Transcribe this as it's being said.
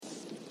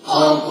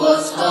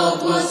Hogwarts,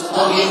 Hogwarts,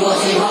 Hoggy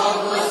Woggy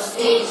Hogwarts,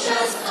 teach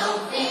us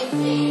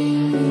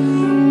everything.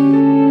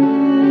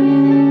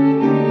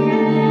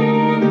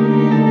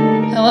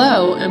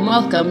 Hello and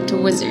welcome to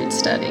Wizard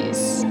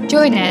Studies.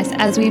 Join us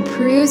as we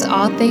peruse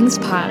all things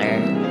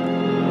Potter.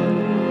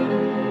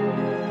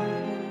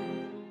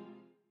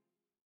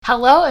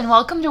 Hello and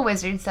welcome to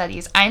Wizard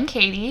Studies. I'm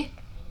Katie.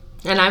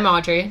 And I'm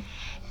Audrey.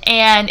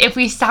 And if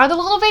we sound a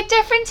little bit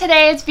different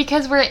today, it's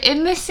because we're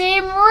in the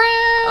same room.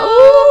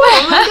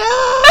 Oh my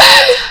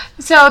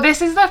god! So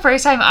this is the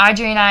first time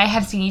Audrey and I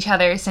have seen each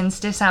other since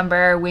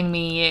December when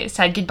we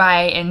said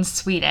goodbye in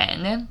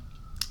Sweden.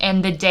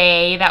 And the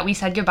day that we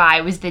said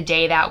goodbye was the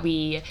day that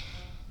the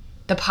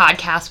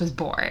podcast was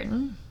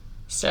born.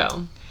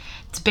 So,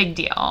 it's a big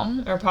deal.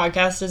 Our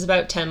podcast is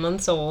about 10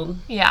 months old.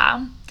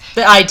 Yeah.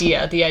 The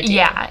idea.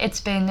 Yeah, it's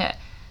been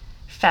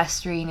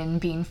festering and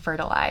being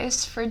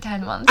fertilized for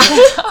 10 months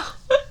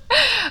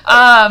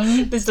now.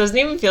 This doesn't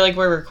even feel like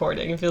we're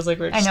recording. It feels like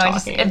we're just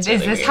talking. Is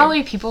this weird.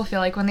 How people feel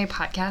like when they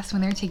podcast,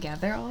 when they're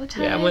together all the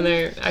time? Yeah, when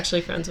they're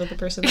actually friends with the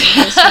person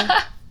they're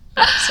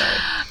Sorry.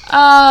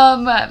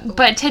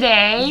 But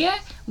today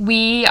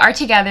we are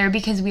together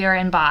because we are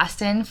in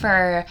Boston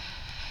for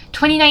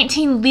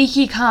 2019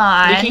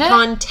 LeakyCon.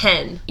 LeakyCon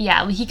 10.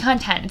 Yeah, LeakyCon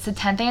 10. It's the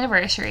 10th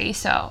anniversary,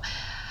 so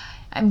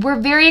we're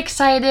very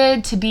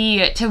excited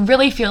to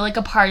really feel like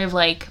a part of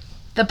like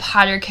the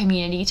Potter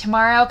community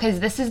tomorrow,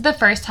 because this is the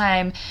first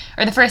time,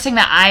 or the first thing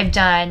that I've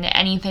done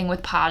anything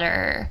with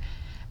Potter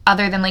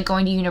other than like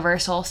going to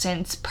Universal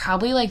since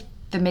probably like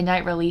the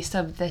midnight release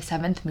of the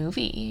 7th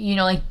movie. You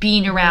know, like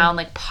being around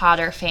like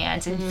Potter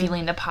fans and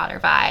feeling the Potter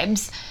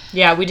vibes.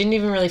 Yeah, we didn't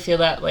even really feel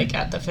that like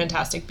at the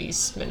Fantastic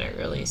Beasts midnight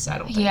release, I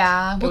don't think.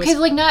 Yeah, because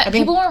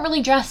people weren't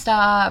really dressed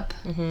up.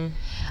 Mm-hmm.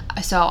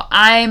 So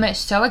I'm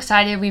so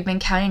excited. We've been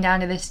counting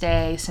down to this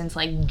day since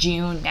like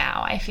June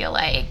now, I feel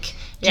like.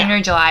 June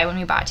or July when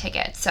we bought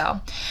tickets. So,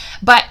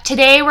 but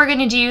today we're going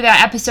to do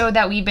that episode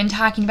that we've been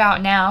talking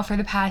about now for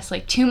the past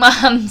like 2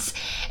 months.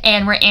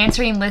 And we're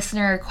answering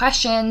listener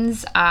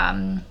questions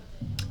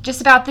just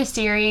about this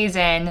series.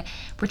 And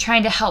we're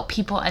trying to help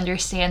people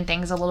understand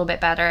things a little bit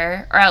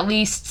better, or at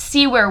least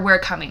see where we're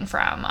coming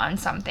from on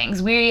some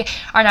things. We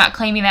are not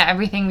claiming that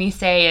everything we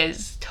say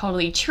is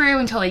totally true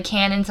and totally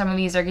canon. Some of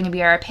these are going to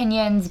be our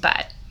opinions,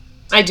 but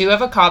I do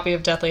have a copy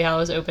of Deathly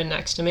Hallows open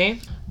next to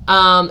me.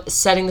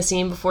 Setting the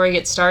scene before I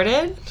get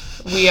started.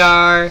 We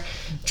are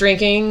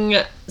drinking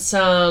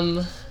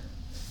some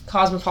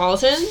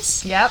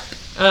Cosmopolitans. Yep.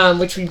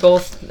 Which we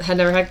both had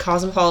never had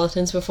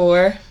Cosmopolitans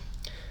before.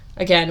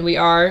 Again, we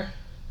are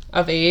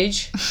of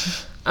age.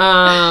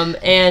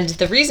 And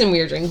the reason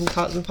we are drinking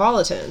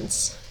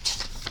Cosmopolitans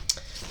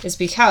is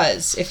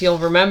because, if you'll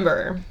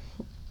remember,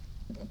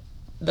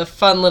 the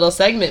fun little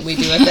segment we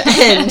do at the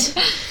end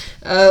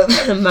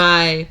of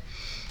my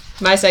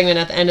segment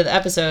at the end of the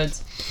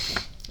episodes,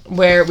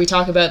 where we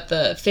talk about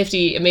the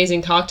 50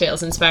 amazing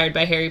cocktails inspired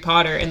by Harry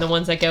Potter and the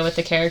ones that go with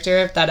the character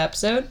of that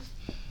episode.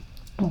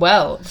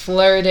 Well,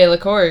 Fleur de la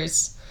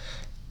Cour's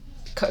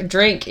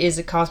drink is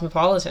a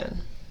Cosmopolitan.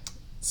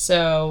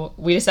 So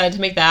we decided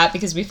to make that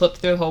because we flipped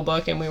through the whole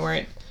book and we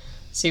weren't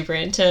super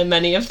into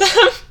many of them.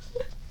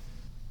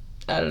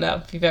 I don't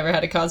know if you've ever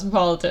had a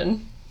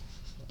Cosmopolitan.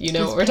 You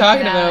know what we're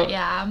talking about.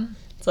 Yeah.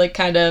 It's like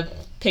kind of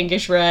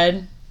pinkish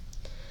red.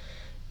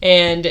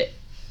 And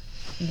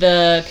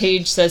the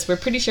page says, we're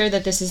pretty sure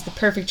that this is the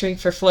perfect drink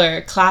for Fleur.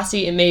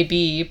 Classy it may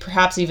be,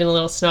 perhaps even a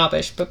little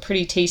snobbish, but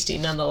pretty tasty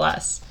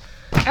nonetheless.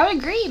 I would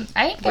agree.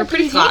 I think they're we're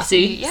pretty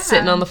classy, tasty. Yeah.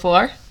 Sitting on the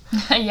floor.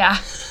 Yeah.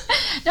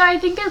 No, I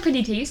think they're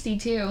pretty tasty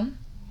too.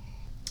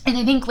 And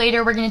I think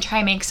later we're going to try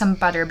and make some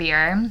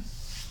butterbeer.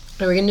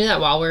 Are we going to do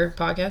that while we're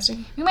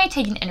podcasting? We might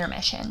take an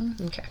intermission.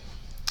 Okay.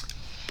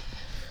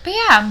 But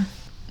yeah,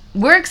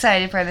 we're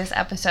excited for this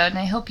episode, and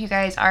I hope you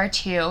guys are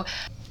too.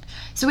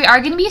 So we are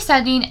going to be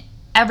sending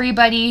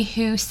everybody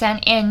who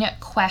sent in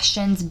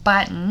questions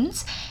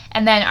buttons,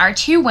 and then our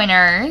 2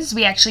 winners,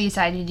 we actually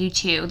decided to do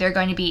 2. They're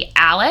going to be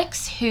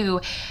Alex,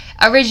 who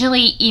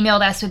originally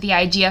emailed us with the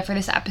idea for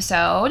this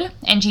episode,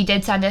 and she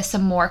did send us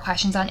some more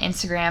questions on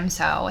Instagram,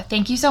 so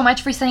thank you so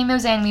much for sending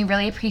those in. We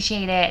really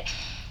appreciate it.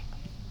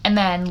 And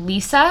then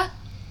Lisa,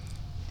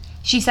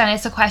 she sent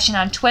us a question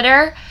on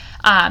Twitter.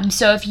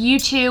 So if you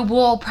two,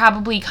 we'll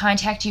probably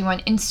contact you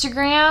on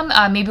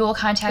Instagram. Maybe we'll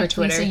contact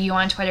Lisa, you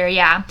on Twitter,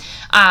 yeah.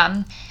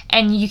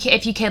 And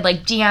if you could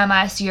like DM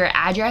us your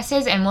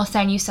addresses, and we'll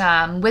send you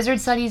some Wizard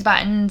Studies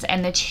buttons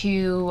and the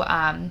 2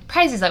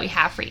 prizes that we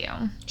have for you.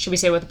 Should we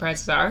say what the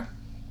prizes are?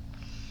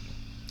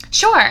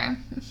 Sure.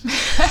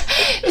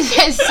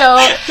 So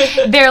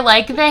they're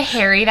like the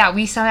Harry that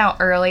we sent out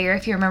earlier,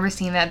 if you remember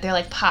seeing that. They're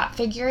like pop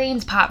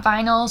figurines, pop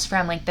vinyls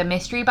from like the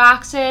mystery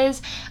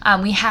boxes.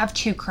 We have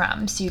 2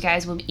 Krumm, so you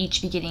guys will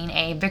each be getting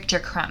a Victor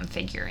Krumm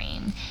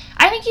figurine.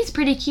 I think he's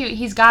pretty cute.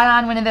 He's got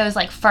on one of those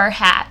like fur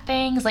hat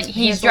things. Like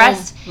he's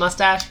dressed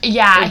mustache.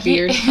 Yeah.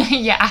 Beard.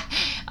 Yeah.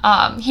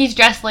 He's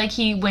dressed like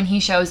when he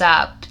shows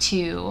up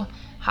to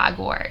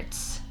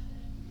Hogwarts.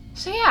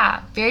 So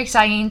yeah, very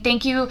exciting.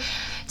 Thank you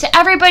to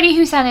everybody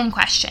who sent in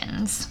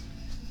questions.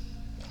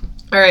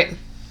 All right.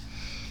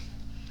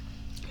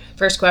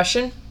 First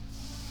question.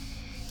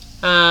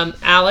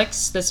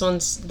 Alex, this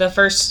one's the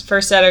first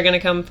set are going to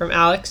come from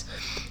Alex.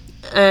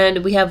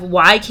 And we have,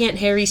 why can't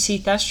Harry see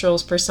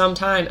Thestrals for some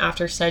time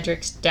after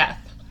Cedric's death?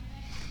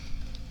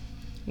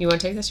 You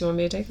want to take this? You want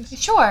me to take this?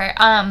 Sure.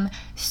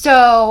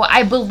 So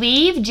I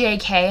believe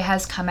JK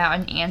has come out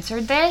and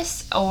answered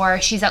this,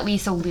 or she's at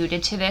least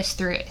alluded to this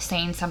through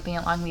saying something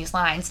along these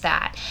lines,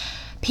 that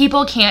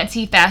people can't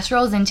see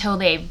Thestrals until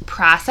they've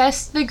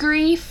processed the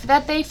grief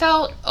that they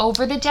felt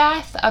over the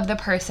death of the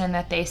person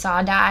that they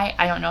saw die.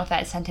 I don't know if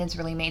that sentence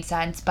really made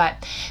sense,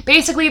 but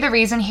basically the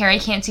reason Harry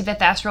can't see the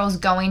Thestrals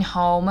going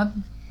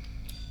home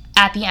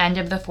at the end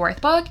of the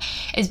 4th book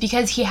is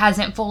because he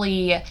hasn't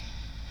fully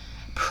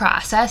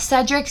processed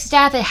Cedric's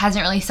death. It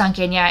hasn't really sunk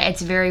in yet.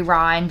 It's very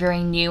raw and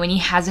very new, and he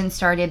hasn't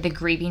started the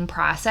grieving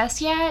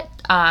process yet.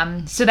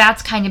 So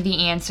that's kind of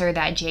the answer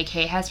that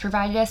JK has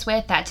provided us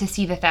with, that to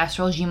see the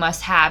Thestrals, you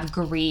must have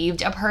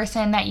grieved a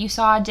person that you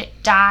saw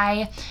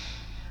die.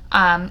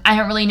 I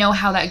don't really know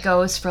how that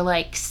goes for,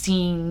 like,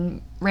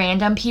 seeing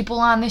random people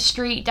on the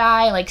street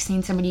die, like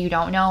seeing somebody you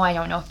don't know. I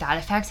don't know if that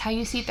affects how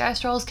you see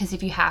Thestrals, because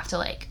if you have to,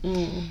 like,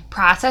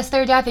 process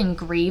their death and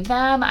grieve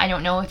them, I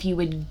don't know if you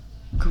would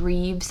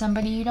grieve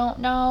somebody you don't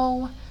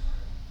know.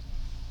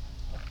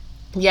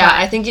 Yeah,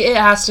 I think it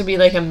has to be,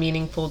 like, a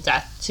meaningful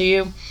death to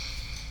you.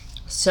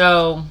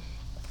 So,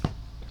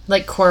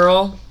 like,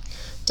 Quirrell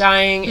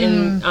dying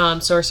in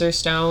Sorcerer's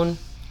Stone,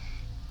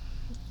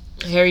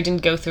 Harry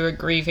didn't go through a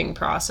grieving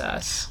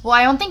process. Well,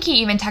 I don't think he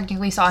even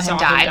technically saw him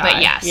die, but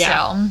yeah,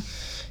 still.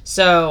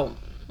 So,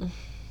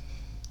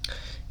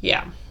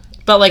 yeah.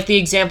 But, like, the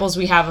examples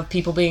we have of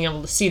people being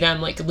able to see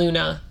them, like,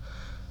 Luna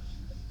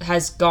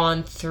has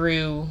gone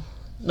through,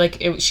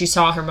 like, she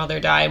saw her mother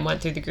die and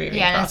went through the grieving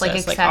process. And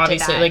it's, like, accepted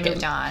that and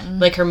moved on.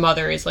 Like, her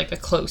mother is, like, a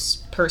close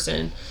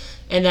person.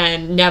 And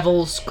then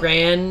Neville's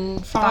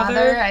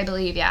grandfather, I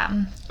believe,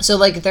 yeah. So,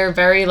 like, they're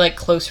very, like,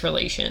 close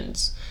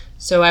relations.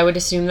 So I would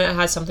assume that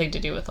has something to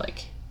do with,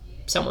 like,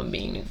 someone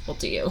being equal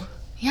to you.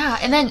 Yeah,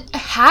 and then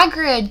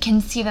Hagrid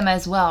can see them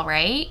as well,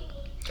 right?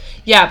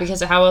 Yeah,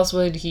 because how else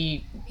would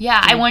he...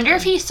 Yeah, I wonder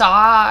if he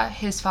saw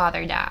his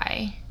father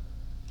die.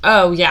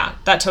 Oh, yeah,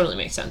 that totally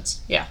makes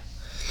sense. Yeah.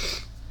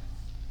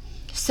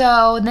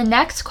 So the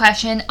next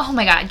question... Oh,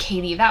 my God,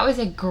 Katie, that was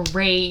a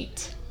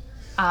great...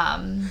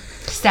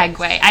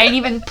 segue. I didn't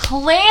even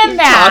plan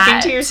that.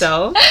 Talking to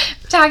yourself?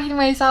 Talking to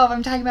myself.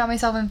 I'm talking about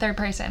myself in third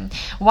person.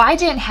 Why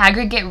didn't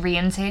Hagrid get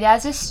reinstated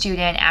as a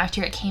student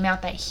after it came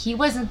out that he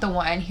wasn't the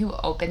one who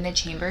opened the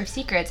Chamber of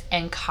Secrets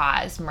and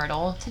caused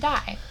Myrtle to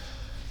die?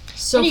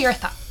 So what are your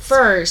thoughts?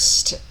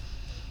 First,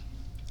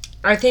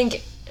 I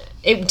think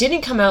it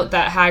didn't come out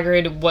that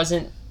Hagrid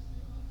wasn't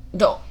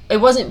it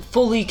wasn't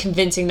fully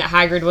convincing that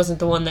Hagrid wasn't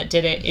the one that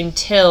did it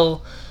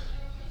until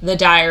the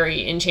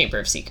diary in Chamber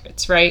of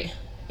Secrets, right?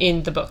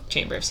 In the book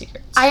Chamber of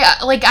Secrets.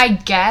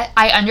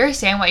 I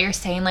understand what you're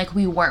saying. Like,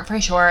 we weren't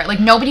for sure. Like,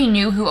 nobody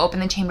knew who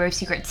opened the Chamber of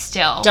Secrets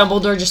still.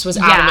 Dumbledore just was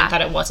adamant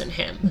that it wasn't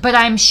him. But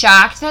I'm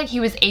shocked that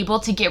he was able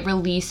to get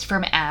released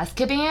from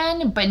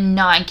Azkaban, but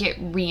not get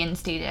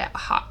reinstated at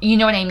you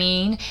know what I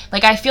mean?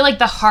 Like, I feel like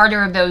the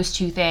harder of those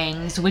two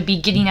things would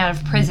be getting out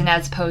of prison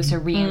as opposed to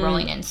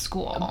re-enrolling in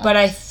school. But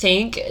I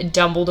think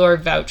Dumbledore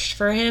vouched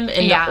for him,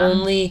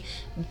 and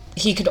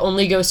he could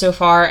only go so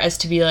far as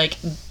to be like,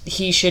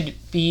 he should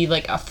be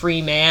like a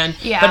free man,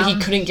 but he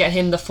couldn't get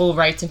him the full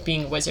rights of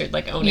being a wizard,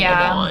 like owning a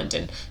wand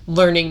and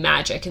learning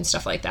magic and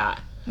stuff like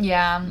that.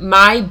 Yeah.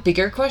 My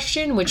bigger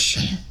question, which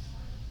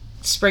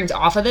springs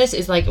off of this,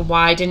 is like,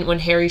 why didn't, when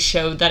Harry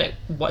showed that it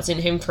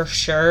wasn't him for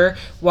sure,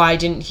 why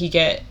didn't he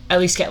at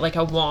least get like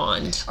a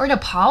wand or an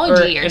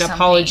apology or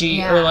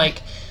something? Or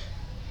like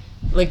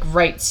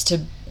rights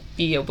to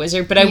be a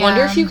wizard? But I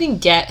wonder if you can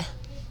get,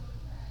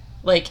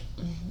 like,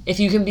 if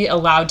you can be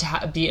allowed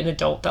to be an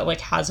adult that,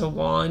 like, has a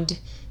wand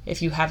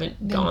if you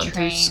haven't gone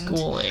through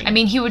schooling. I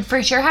mean, he would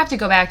for sure have to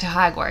go back to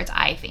Hogwarts,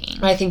 I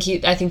think. I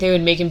think they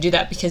would make him do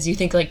that, because you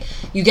think, like,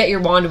 you get your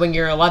wand when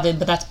you're 11,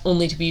 but that's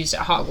only to be used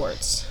at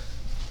Hogwarts.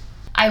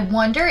 I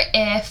wonder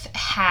if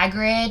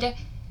Hagrid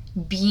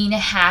being a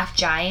half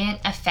giant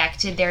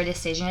affected their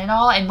decision at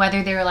all, and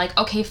whether they were like,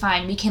 okay,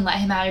 fine, we can let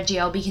him out of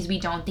jail because we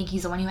don't think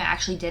he's the one who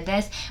actually did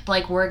this, but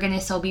like, we're gonna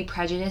still be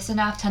prejudiced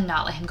enough to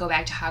not let him go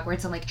back to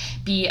Hogwarts and like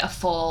be a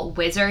full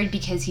wizard,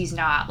 because he's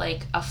not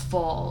like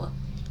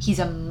he's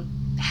a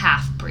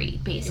half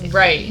breed, basically,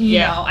 right? You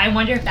know, I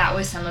wonder if that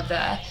was some of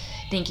the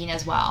thinking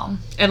as well.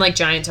 And like,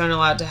 giants aren't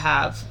allowed to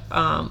have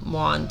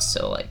wands,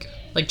 so like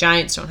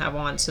giants don't have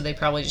wands, so they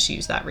probably just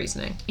use that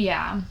reasoning.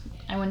 Yeah,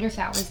 I wonder if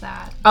that was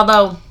that.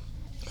 Although,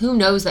 who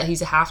knows that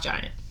he's a half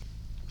giant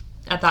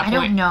at that point?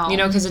 I don't know. You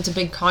know, because it's a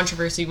big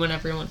controversy when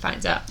everyone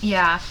finds out.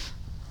 Yeah.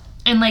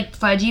 And, like,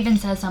 Fudge even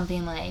says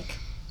something, like,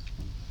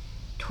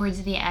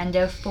 towards the end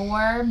of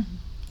 4...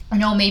 Or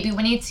no, maybe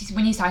when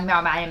he's talking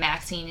about Madame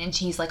Maxine, and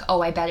she's like,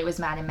 oh, I bet it was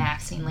Madame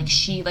Maxine. Like,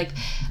 she, like,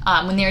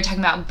 when they were talking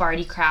about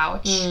Barty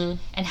Crouch and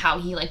how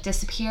he, like,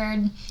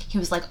 disappeared, he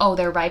was like, oh,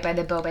 they're right by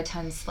the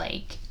Beauxbatons,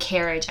 like,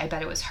 carriage. I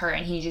bet it was her.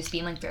 And he's just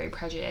being, like, very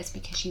prejudiced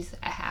because she's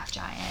a half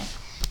giant.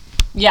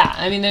 Yeah,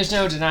 I mean, there's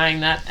no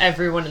denying that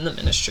everyone in the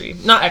ministry,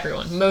 not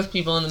everyone, most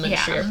people in the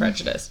ministry Yeah. are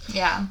prejudiced.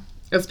 Yeah.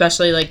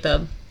 Especially, like,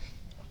 the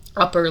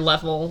upper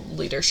level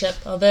leadership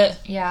of it.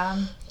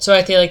 Yeah. So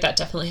I feel like that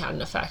definitely had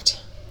an effect.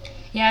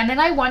 Yeah, and then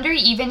I wonder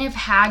even if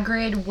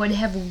Hagrid would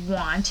have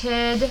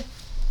wanted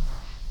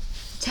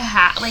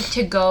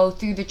to go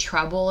through the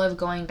trouble of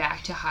going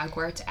back to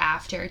Hogwarts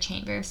after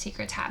Chamber of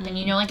Secrets happened.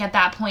 You know, like at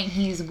that point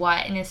he's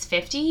what, in his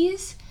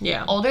 50s?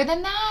 Yeah. Older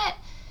than that?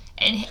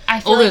 And I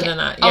feel Older like, than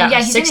that, Oh yeah,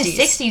 yeah, he's 60s. in his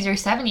 60s or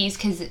 70s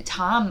because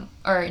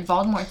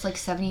Voldemort's like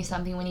 70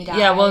 something when he died.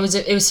 Yeah, well,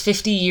 it was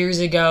 50 years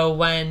ago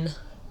when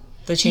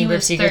the Chamber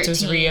of Secrets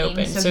was 13,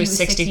 reopened. So he was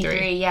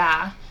 63.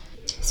 Yeah.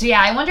 So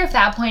yeah, I wonder if at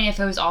that point if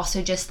it was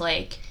also just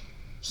like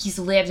he's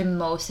lived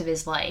most of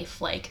his life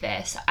like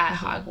this at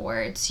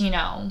Hogwarts, you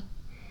know.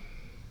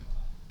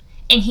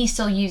 And he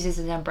still uses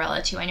an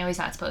umbrella too. I know he's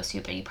not supposed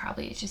to, but he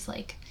probably is just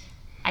like,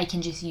 I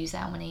can just use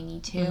that when I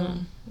need to.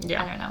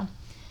 Yeah. I don't know.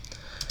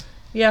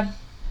 Yeah.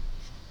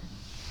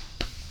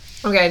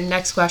 Okay,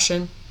 next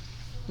question.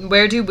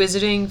 Where do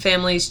wizarding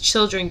families'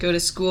 children go to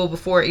school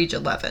before age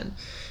 11?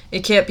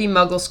 It can't be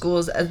Muggle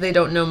schools as they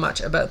don't know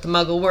much about the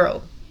Muggle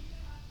world.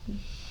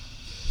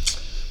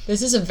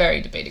 This is a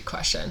very debated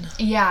question.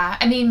 Yeah,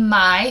 I mean,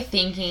 my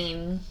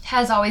thinking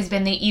has always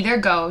been they either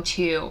go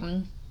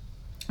to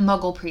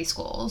Muggle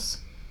preschools.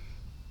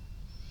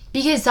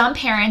 Because some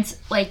parents,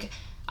 like,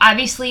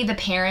 obviously the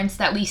parents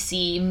that we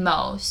see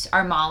most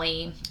are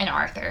Molly and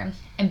Arthur.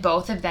 And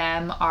both of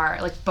them are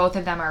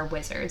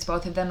wizards.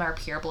 Both of them are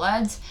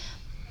purebloods.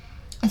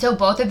 And so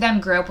both of them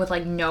grew up with,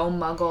 like, no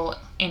Muggle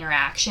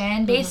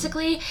interaction,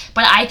 basically.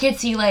 But I could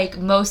see, like,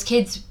 most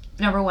kids,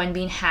 number one,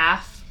 being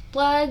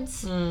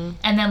half-bloods. And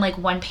then, like,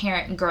 one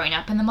parent growing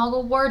up in the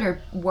Muggle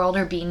world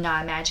or being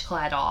non-magical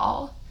at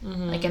all.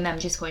 Like, and them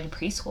just going to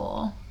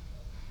preschool.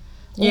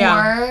 Yeah.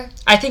 Or,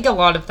 I think a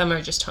lot of them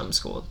are just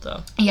homeschooled,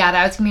 though. yeah,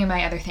 that was going to be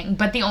my other thing.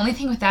 But the only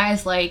thing with that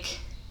is, like,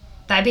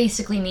 that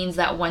basically means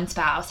that one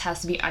spouse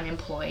has to be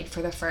unemployed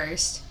for the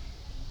first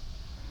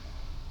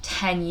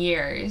 10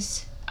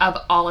 years of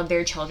all of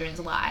their children's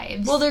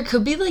lives. Well, there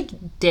could be, like,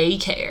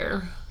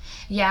 daycare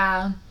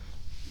yeah.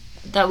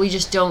 that we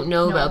just don't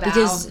know about.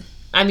 Because, about.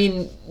 I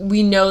mean,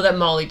 we know that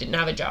Molly didn't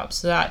have a job,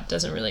 so that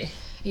doesn't really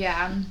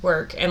Yeah.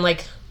 work. And,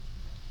 like,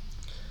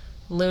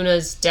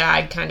 Luna's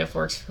dad kind of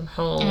works from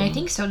home. And I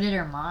think so did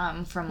her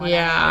mom, from what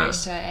Yeah. I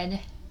understood.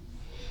 I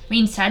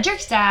mean,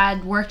 Cedric's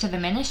dad worked at the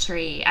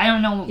ministry. I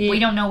don't know. We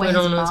don't know what we his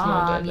don't know his mom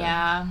mom. did, though.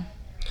 Yeah.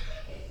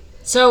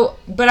 So,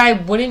 but I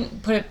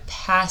wouldn't put it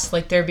past,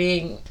 like, there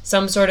being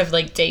some sort of,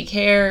 like,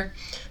 daycare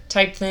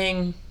type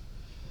thing.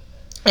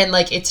 And,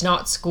 like, it's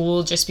not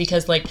school just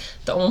because, like,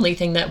 the only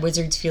thing that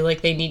wizards feel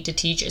like they need to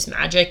teach is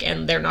magic,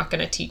 and they're not going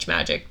to teach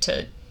magic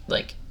to,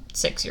 like,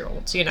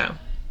 6-year-olds, you know?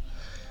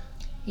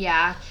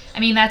 Yeah. I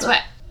mean, that's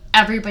what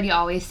everybody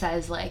always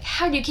says, like,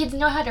 how do kids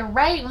know how to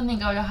write when they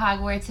go to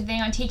Hogwarts if they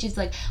don't teach? It's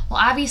like, well,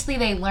 obviously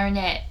they learned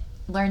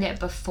it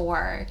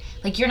before.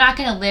 Like, you're not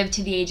going to live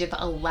to the age of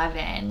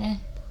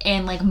 11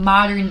 in, like,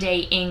 modern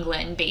day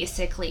England,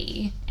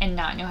 basically, and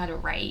not know how to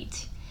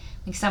write.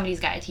 Like, somebody's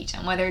got to teach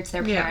them, whether it's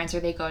their Yeah. parents or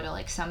they go to,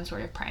 like, some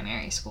sort of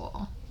primary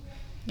school.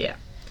 Yeah.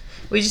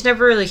 We just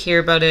never really hear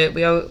about it.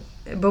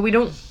 But we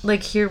don't,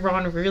 like, hear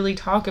Ron really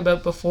talk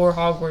about before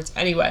Hogwarts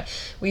anyway.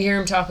 We hear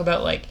him talk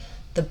about, like,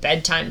 the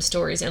bedtime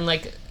stories and,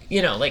 like,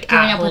 you know, like,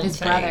 Growing at up home with his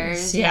things.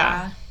 brothers.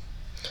 Yeah.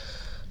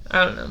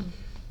 I don't know.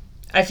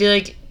 I feel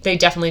like they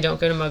definitely don't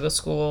go to Muggle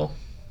school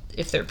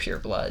if they're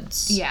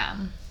purebloods. Yeah.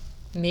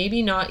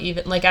 Maybe not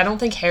even, like, I don't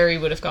think Harry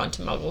would have gone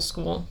to Muggle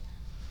school.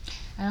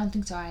 I don't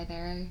think so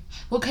either.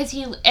 Well, because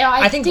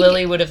I think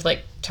Lily would have,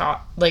 like,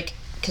 taught, like,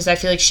 because I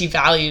feel like she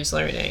values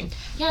learning.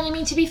 Yeah, and I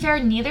mean, to be fair,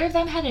 neither of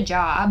them had a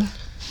job.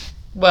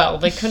 Well,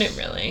 they couldn't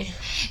really.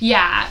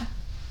 Yeah.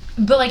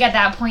 But, like, at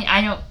that point,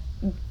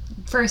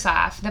 first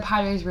off, the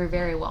Potters were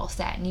very well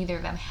set. Neither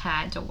of them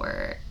had to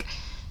work.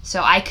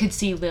 So I could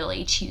see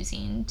Lily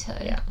choosing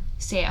to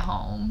stay at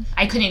home.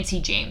 I couldn't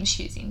see James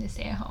choosing to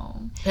stay at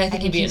home. And I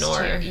think he'd be an he's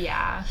Auror.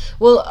 Yeah.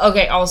 Well,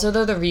 okay, also,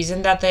 though, the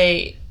reason that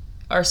they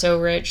are so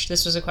rich,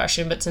 this was a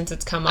question, but since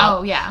it's come up,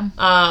 Oh,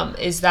 yeah.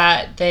 is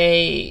that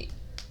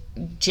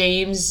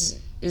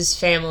James's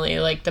family,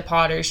 like the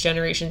Potters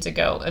generations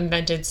ago,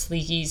 invented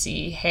Sleek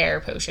Easy hair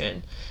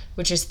potion,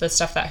 which is the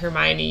stuff that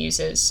Hermione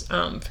uses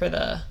for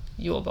the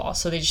Yule Ball.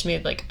 So they just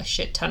made, like, a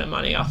shit ton of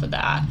money off of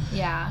that,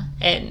 Yeah.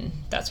 and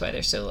that's why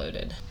they're so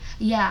loaded.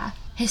 Yeah.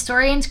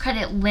 Historians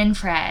credit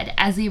Linfred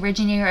as the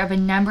originator of a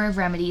number of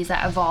remedies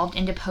that evolved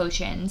into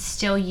potions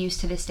still used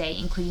to this day,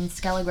 including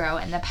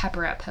Skelegro and the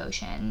Pepperup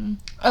potion.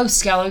 Oh,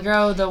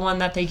 Skelegro, the one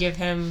that they give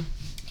him.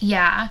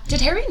 Yeah.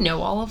 Did Harry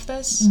know all of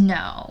this?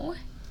 No.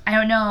 I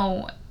don't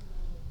know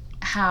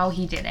how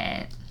he did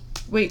it.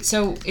 Wait,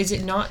 so is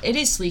it not? It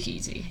is Sleek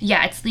Easy.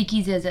 Yeah, it's Sleek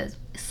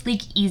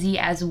Easy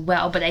as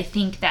well, but I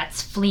think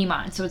that's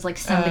Fleamont, so it's like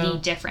somebody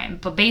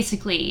different. But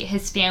basically,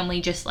 his family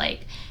just,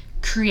 like,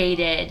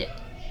 created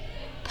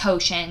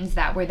potions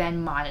that were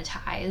then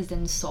monetized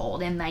and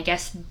sold, and I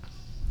guess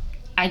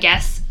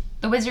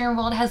the Wizarding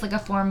World has like a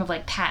form of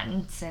like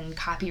patents and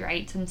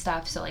copyrights and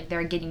stuff, so like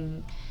they're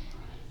getting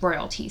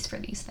royalties for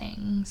these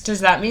things. Does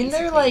that mean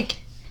they're basically. like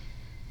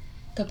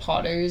the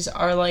Potters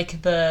are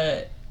like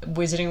the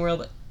Wizarding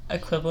World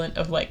equivalent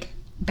of like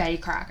Betty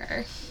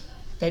Crocker.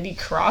 Betty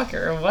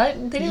Crocker? What?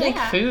 They didn't make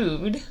Yeah.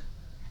 food.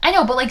 I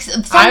know, but like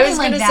something I was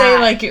like gonna that. say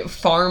like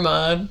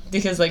pharma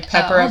because like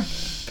pepper Oh. up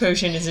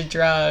potion is a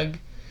drug,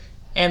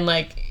 and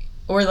like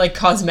or like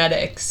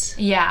cosmetics.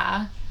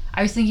 Yeah.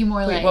 I was thinking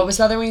more Wait, like what was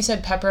the other one you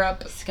said? Pepper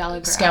up.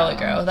 Skelegro.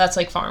 Skelegro. That's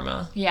like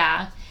pharma.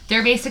 Yeah.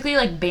 They're basically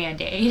like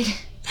Band-Aid.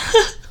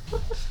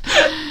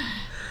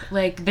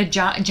 Like the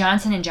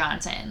Johnson &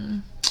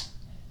 Johnson.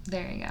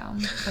 There you go.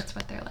 That's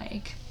what they're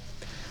like.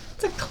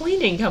 It's a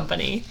cleaning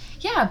company.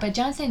 Yeah, but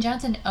Johnson &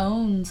 Johnson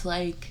owns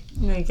like,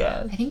 I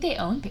guess. I think they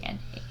own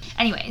Band-Aid.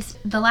 Anyways,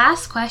 the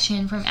last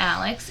question from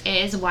Alex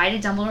is, why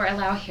did Dumbledore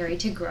allow Harry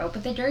to grow up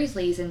with the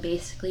Dursleys and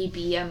basically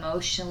be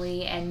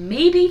emotionally and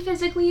maybe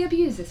physically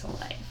abused his whole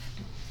life?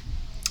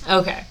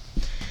 Okay.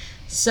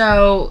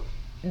 So,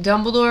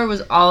 Dumbledore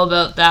was all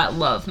about that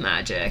love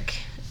magic.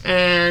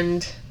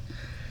 And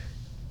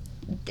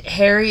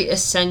Harry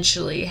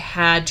essentially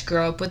had to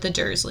grow up with the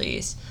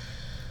Dursleys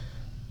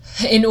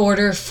in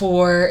order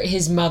for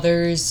his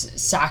mother's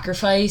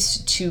sacrifice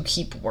to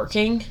keep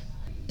working.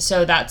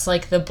 So that's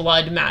like the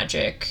blood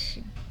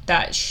magic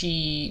that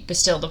she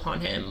bestowed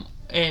upon him,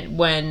 and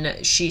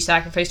when she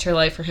sacrificed her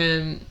life for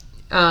him,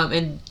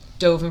 and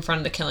dove in front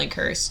of the killing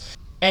curse.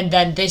 And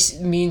then this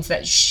means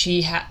that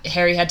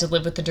Harry had to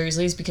live with the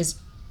Dursleys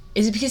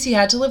because he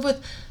had to live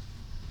with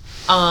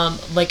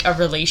like a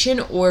relation,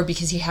 or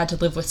because he had to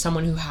live with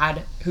someone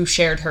who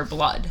shared her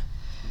blood?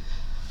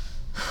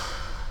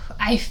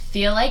 I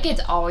feel like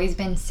it's always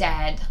been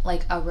said,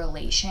 like, a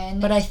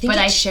relation. But I think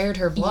it shared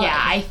her blood. Yeah,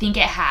 I think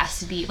it has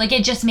to be. Like,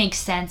 it just makes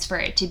sense for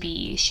it to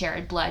be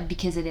shared blood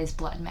because it is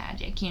blood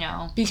magic, you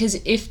know? Because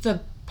if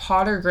the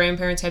Potter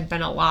grandparents had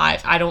been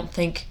alive, I don't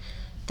think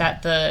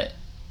that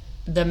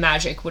the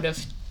magic would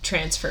have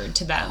transferred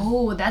to them.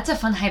 Oh, that's a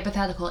fun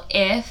hypothetical.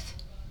 If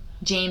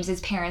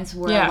James's parents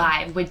were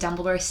alive, would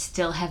Dumbledore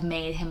still have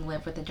made him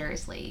live with the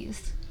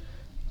Dursleys?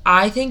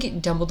 I think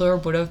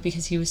Dumbledore would have,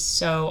 because he was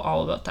so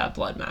all about that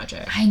blood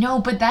magic. I know,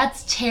 but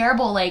that's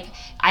terrible. Like,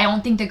 I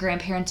don't think the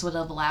grandparents would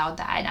have allowed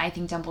that. And I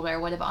think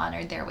Dumbledore would have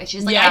honored their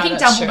wishes. Like, Yeah, I think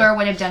that's Dumbledore true.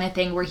 would have done a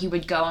thing where he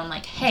would go and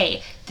like,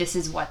 hey, this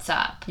is what's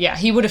up. Yeah,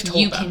 he would have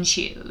told You them. can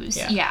choose.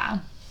 Yeah. Yeah.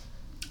 And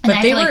But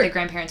I they feel like were- the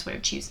grandparents would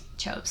have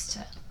chose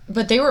to.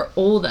 But they were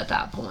old at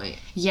that point.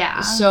 Yeah.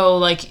 So,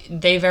 like,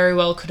 they very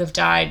well could have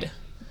died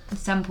At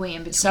some point in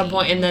between. at some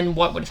point, and then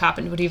what would have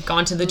happened? Would he have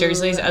gone to the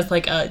Dursleys as,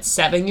 like, a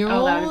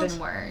 7-year-old? Oh, that would have been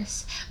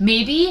worse.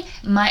 Maybe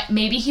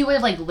he would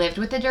have like lived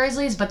with the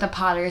Dursleys, but the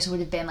Potters would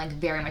have been like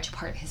very much a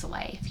part of his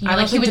life. You know, I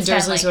don't like he think would the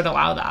spend, Dursleys like, would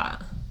allow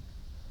that.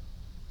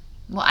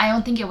 Well, I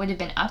don't think it would have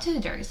been up to the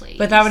Dursleys.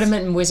 But that would have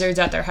meant wizards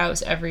at their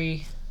house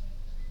every...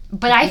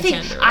 But I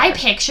think weekend or I whatever.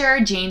 picture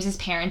James's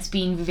parents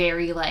being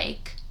very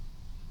like,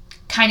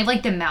 kind of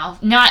like the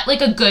not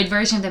like a good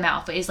version of the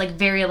Malfoys, like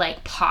very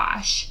like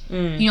posh.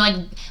 You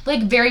know,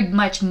 like very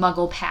much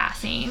Muggle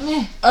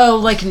passing. Oh,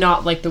 like,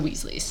 not like the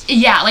Weasleys.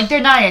 Yeah, like they're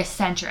not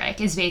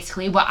eccentric. Is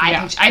basically what I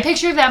Yeah. picture. I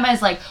picture them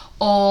as like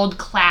old,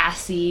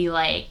 classy,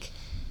 like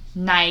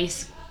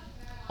nice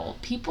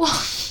old people.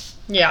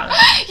 Yeah.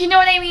 You know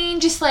what I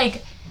mean? Just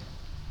like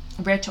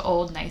rich,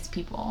 old, nice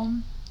people.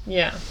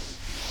 Yeah.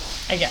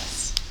 I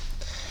guess.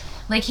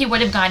 Like he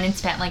would have gone and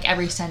spent like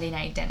every Sunday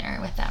night dinner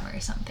with them or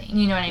something.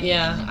 You know what I mean?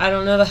 Yeah. I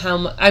don't know how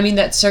much... I mean,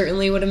 that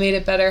certainly would have made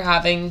it better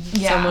having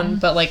Yeah. someone,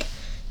 but, like,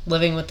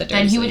 living with the Dursleys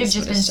And he would have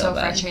just been still so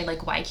been- frustrated,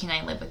 like, why can't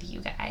I live with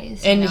you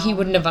guys? And you he know?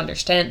 wouldn't have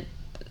understood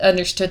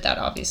that,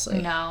 obviously.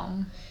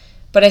 No.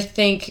 But I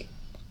think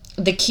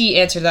the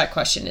key answer to that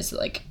question is,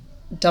 like,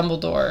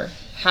 Dumbledore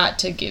had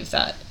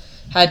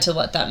to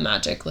let that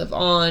magic live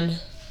on.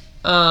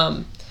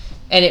 And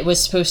it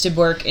was supposed to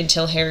work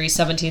until Harry's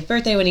 17th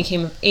birthday when he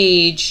came of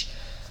age.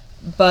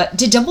 But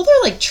did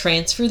Dumbledore, like,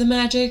 transfer the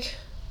magic?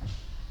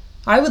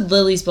 Why would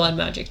Lily's blood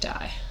magic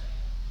die?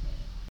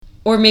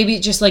 Or maybe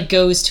it just, like,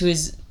 goes to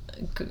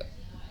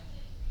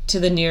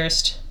the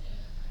nearest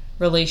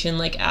relation,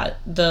 like, at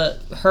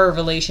her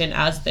relation,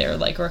 as they're,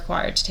 like,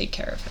 required to take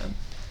care of him.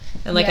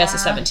 And, like, as a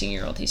Yeah.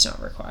 17-year-old, he's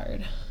not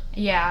required.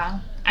 Yeah.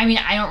 I mean,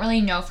 I don't really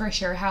know for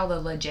sure how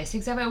the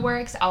logistics of it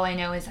works. All I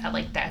know is that,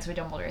 like, that's what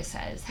Dumbledore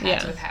says has Yeah.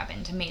 to have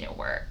happened to make it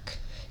work.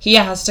 He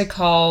has to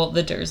call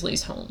the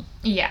Dursleys home.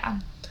 Yeah.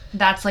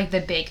 That's, like, the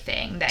big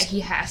thing, that he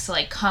has to,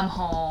 like, come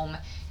home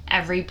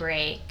every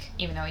break,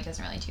 even though he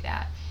doesn't really do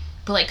that.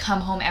 But, like,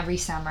 come home every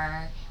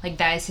summer. Like,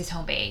 that is his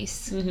home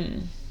base. Mm-hmm.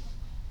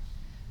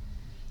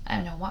 I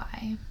don't know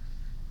why.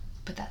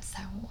 But that's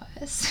how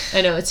it was.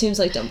 I know, it seems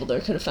like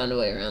Dumbledore could have found a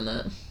way around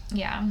that.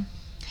 Yeah.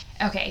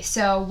 Okay,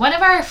 so one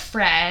of our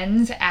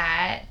friends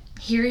at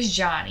Here's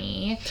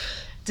Johnny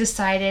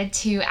decided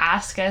to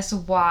ask us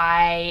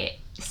why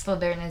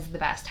Slytherin is the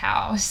best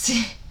house.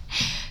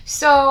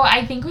 So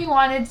I think we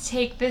wanted to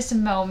take this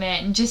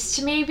moment just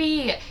to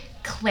maybe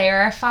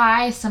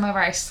clarify some of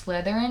our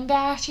Slytherin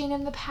bashing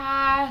in the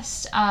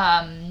past.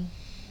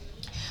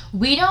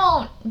 we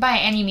don't by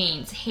any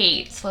means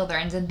hate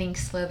Slytherins and think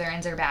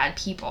Slytherins are bad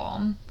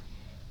people.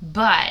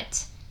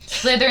 But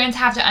Slytherins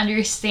have to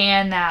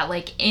understand that,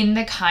 like, in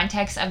the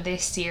context of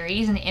this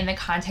series and in the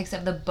context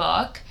of the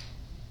book,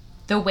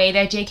 the way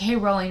that J.K.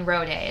 Rowling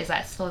wrote it is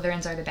that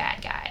Slytherins are the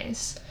bad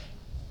guys.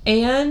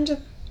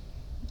 And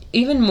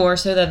even more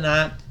so than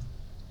that,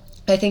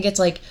 I think it's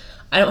like,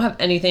 I don't have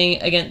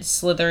anything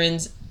against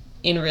Slytherins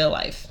in real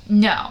life.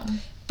 No.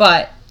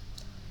 But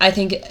I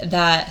think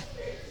that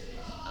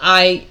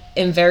I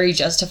am very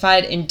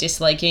justified in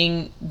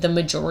disliking the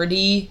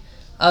majority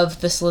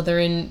of the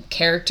Slytherin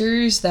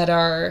characters that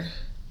are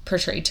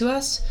portrayed to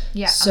us.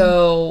 Yeah.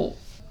 So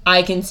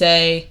I can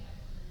say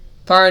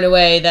far and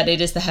away that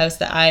it is the house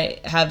that I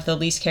have the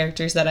least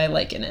characters that I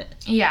like in it.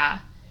 Yeah.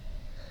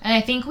 And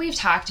I think we've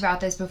talked about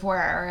this before,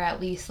 or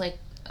at least, like,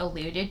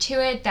 alluded to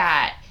it,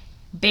 that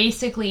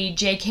basically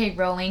J.K.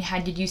 Rowling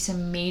had to do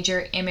some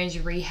major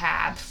image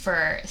rehab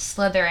for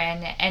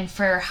Slytherin and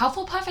for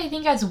Hufflepuff, I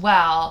think, as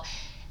well,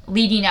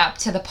 leading up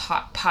to the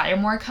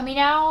Pottermore coming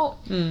out.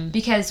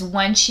 Because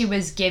once she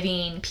was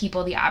giving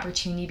people the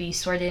opportunity to be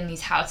sorted in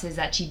these houses,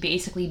 that she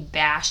basically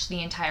bashed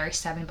the entire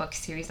 7-book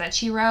series that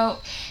she wrote,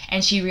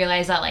 and she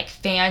realized that, like,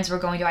 fans were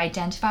going to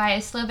identify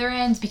as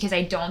Slytherins, because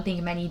I don't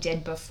think many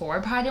did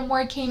before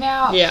Pottermore came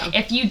out. Yeah.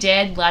 If you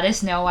did, let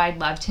us know. I'd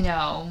love to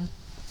know.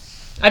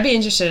 I'd be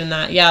interested in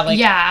that. Yeah, like,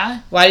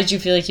 Yeah. why did you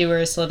feel like you were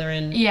a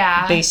Slytherin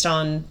Yeah. based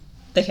on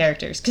the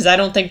characters? Because I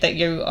don't think that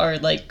you are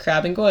like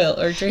Crabbe and Goyle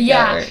or Draco.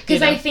 Yeah, or,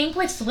 because I think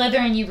with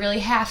Slytherin, you really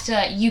have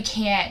to, you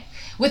can't,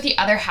 with the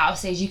other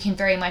houses, you can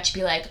very much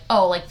be like,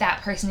 oh, like,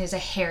 that person is a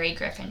Harry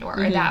Gryffindor,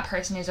 or that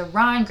person is a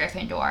Ron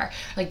Gryffindor,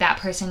 like, that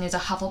person is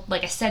a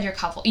like a Cedric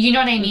Hufflepuff, you know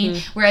what I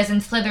mean? Whereas in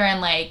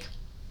Slytherin, like,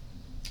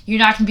 you're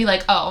not going to be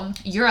like, oh,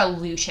 you're a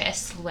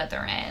Lucius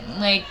Slytherin,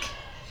 like,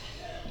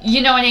 you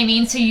know what I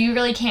mean? So you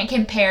really can't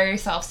compare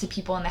yourselves to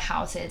people in the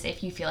houses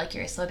if you feel like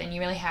you're a Slytherin.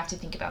 You really have to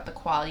think about the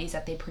qualities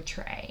that they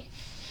portray,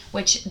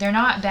 which they're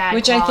not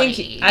bad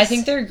qualities. I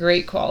think they're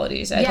great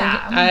qualities. I think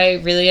I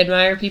really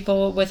admire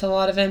people with a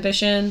lot of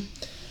ambition.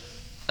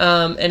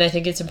 And I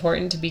think it's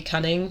important to be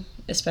cunning,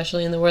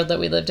 especially in the world that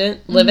we live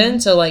in.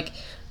 So, like,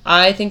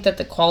 I think that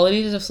the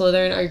qualities of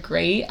Slytherin are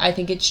great. I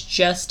think it's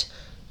just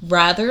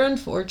rather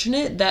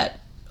unfortunate that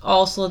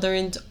all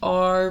Slytherins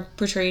are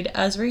portrayed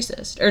as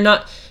racist. Or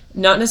not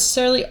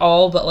necessarily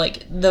all, but,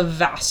 like, the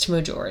vast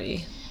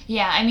majority.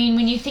 Yeah, I mean,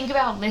 when you think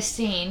about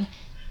listing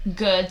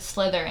good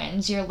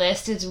Slytherins, your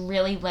list is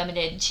really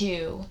limited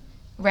to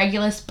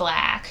Regulus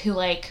Black, who,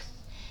 like,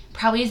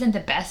 probably isn't the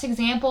best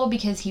example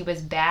because he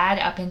was bad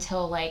up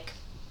until, like,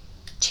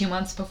 2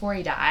 months before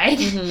he died.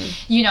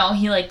 You know,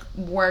 he, like,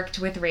 worked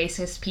with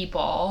racist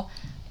people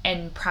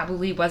and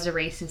probably was a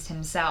racist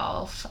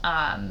himself.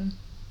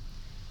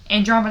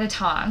 Andromeda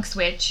Tonks,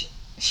 which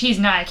she's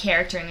not a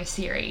character in the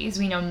series.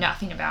 We know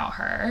nothing about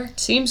her.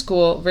 Seems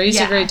cool. Raised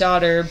a great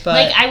daughter, but...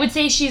 Like, I would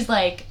say she's,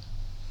 like,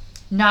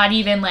 not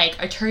even,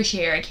 like, a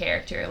tertiary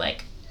character.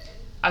 Like,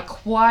 a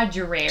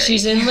quadrary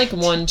She's in, like,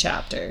 one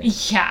chapter.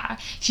 Yeah.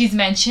 She's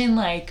mentioned,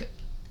 like...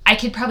 I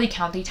could probably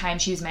count the time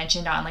she was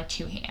mentioned on, like,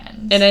 2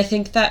 hands. And I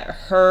think that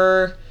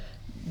her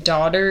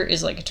daughter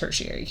is, like, a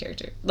tertiary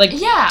character. Like,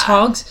 Yeah.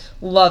 Tonks,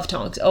 love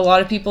Tonks. A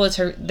lot of people, it's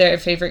their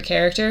favorite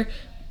character.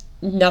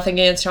 Nothing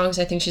against Tonks.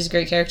 I think she's a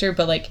great character,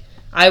 but, like,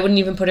 I wouldn't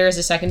even put her as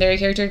a secondary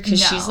character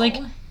because she's, like,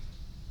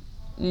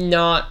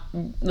 not,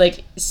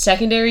 like,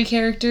 secondary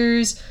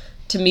characters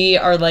to me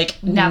are,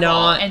 like, Neville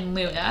not... and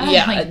Luna.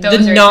 Yeah, like,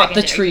 those are not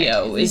the secondary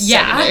trio characters. is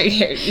secondary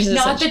characters.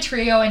 Not the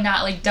trio and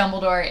not, like,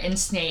 Dumbledore and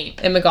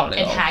Snape. And McGonagall.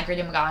 And Hagrid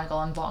and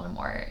McGonagall and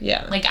Voldemort.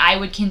 Yeah. Like, I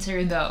would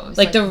consider those.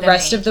 Like the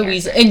rest main of the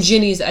characters. Weasley... And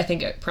Ginny's, I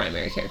think, a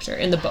primary character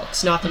in the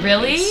books, not the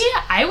Really? movies.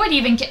 I would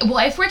even...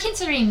 Well, if we're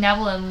considering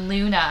Neville and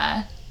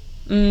Luna...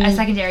 a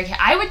secondary character.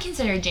 I would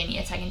consider Ginny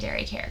a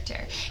secondary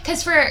character.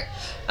 Because for...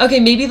 Okay,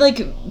 maybe,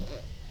 like,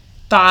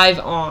 5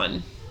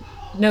 on.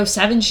 No,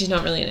 7, she's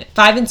not really in it.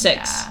 5 and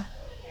 6.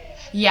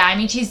 Yeah, I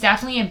mean, she's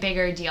definitely a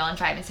bigger deal in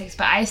 5 and 6,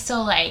 but I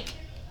still, like...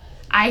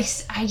 I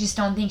just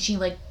don't think she,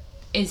 like,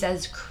 is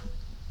as...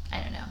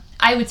 I don't know.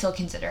 I would still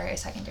consider her a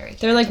secondary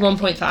character. They're, like,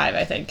 1.5,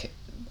 I think.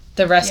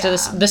 The rest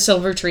of the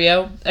Silver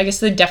Trio. I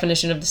guess the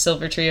definition of the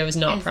Silver Trio is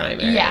not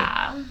primary.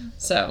 Yeah.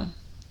 So...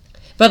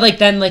 But, like,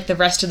 then, like, the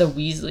rest of the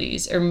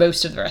Weasleys, or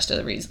most of the rest of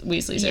the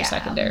Weasleys are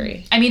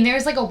secondary. I mean,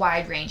 there's, like, a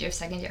wide range of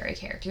secondary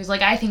characters.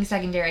 Like, I think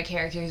secondary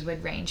characters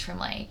would range from,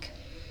 like...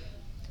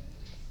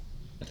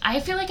 I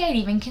feel like I'd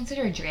even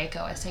consider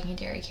Draco a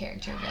secondary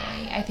character,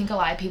 really. I think a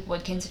lot of people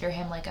would consider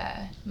him, like,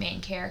 a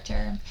main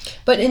character.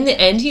 But in the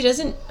end, he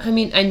doesn't... I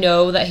mean, I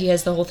know that he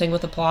has the whole thing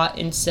with the plot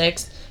in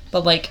 6,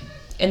 but, like,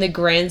 in the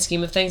grand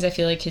scheme of things, I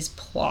feel like his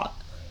plot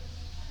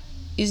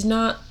is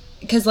not...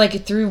 Because,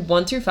 like, through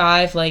 1 through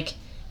 5, like...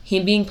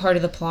 Him being part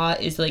of the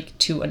plot is, like,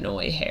 to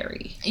annoy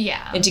Harry.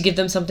 Yeah. And to give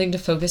them something to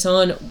focus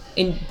on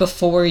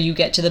before you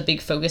get to the big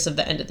focus of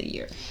the end of the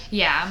year.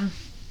 Yeah.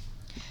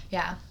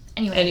 Yeah.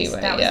 Anyways,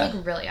 that was,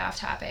 like, really off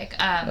topic.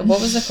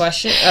 What was the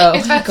question? Oh,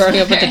 growing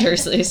up with the Slytherin.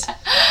 Dursleys.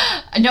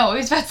 No, it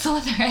was about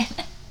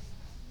Slytherin.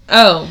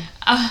 Oh.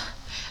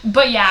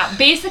 But yeah,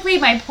 basically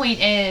my point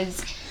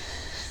is,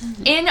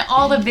 in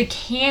all of the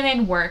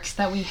canon works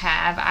that we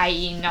have,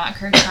 i.e. not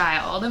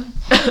Kirkchild,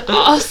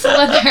 all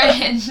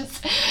Slytherins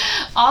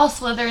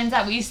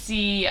that we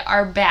see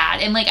are bad.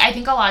 And, like, I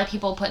think a lot of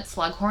people put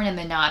Slughorn in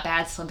the not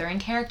bad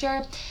Slytherin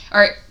character,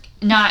 or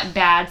not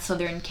bad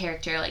Slytherin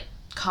character, like,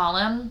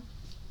 column.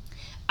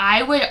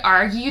 I would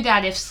argue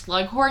that if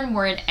Slughorn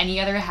were in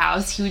any other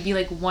house, he would be,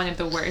 like, one of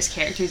the worst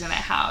characters in that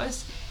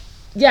house.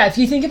 Yeah, if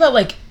you think about,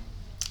 like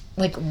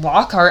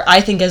Lockhart,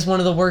 I think as one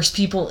of the worst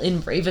people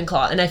in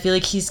Ravenclaw, and I feel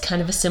like he's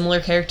kind of a similar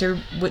character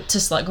to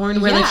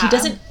Slughorn, where like he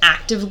doesn't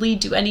actively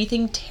do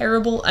anything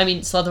terrible. I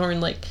mean,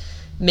 Slughorn like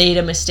made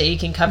a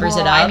mistake and covers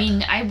it up. I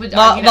mean, I would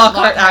argue that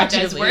Lockhart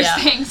does worse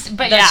things,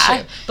 but that's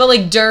true. But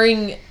like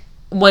during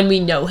when we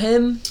know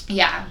him,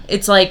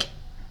 it's like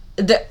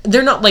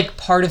they're not like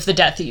part of the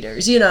Death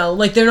Eaters, you know,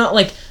 like they're not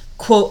like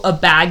quote a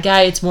bad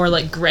guy. It's more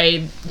like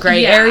gray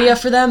area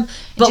for them.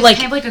 But just like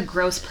kind of like a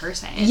gross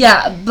person.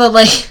 Yeah, but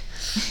like.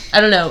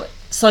 I don't know.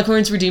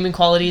 Slughorn's redeeming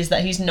quality is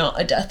that he's not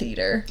a Death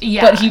Eater.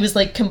 Yeah. But he was,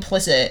 like,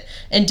 complicit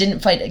and didn't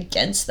fight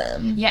against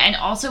them. Yeah, and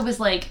also was,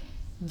 like,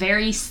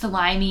 very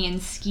slimy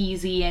and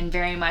skeezy and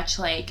very much,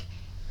 like,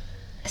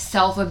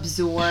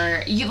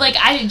 self-absorbed.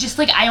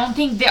 I don't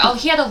think...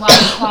 he had a lot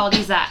of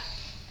qualities that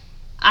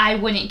I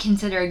wouldn't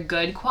consider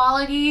good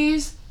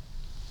qualities.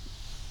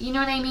 You know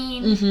what I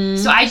mean? Mm-hmm.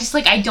 So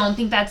I don't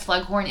think that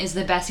Slughorn is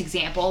the best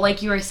example.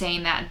 Like you were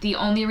saying that the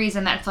only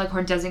reason that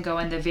Slughorn doesn't go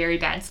in the very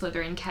bad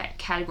Slytherin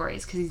category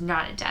is because he's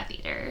not a Death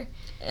Eater.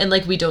 And,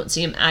 like, we don't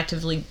see him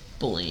actively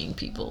bullying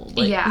people.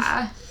 Like,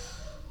 yeah.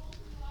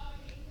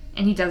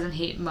 And he doesn't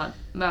hate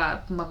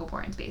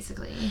Muggleborns,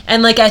 basically.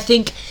 And, like, I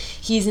think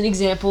he's an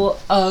example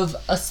of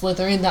a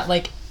Slytherin that,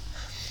 like,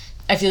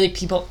 I feel like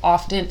people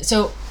often...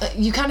 So,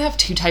 you kind of have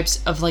two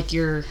types of, like,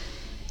 your...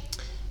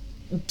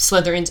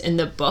 Slytherins in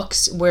the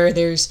books, where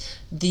there's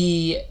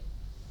the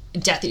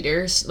Death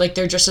Eaters, like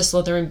they're just a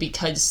Slytherin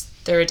because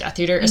they're a Death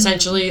Eater,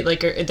 essentially,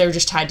 like they're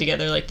just tied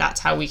together, like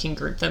that's how we can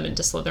group them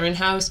into Slytherin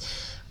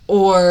house.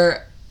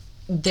 Or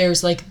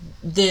there's like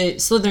the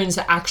Slytherins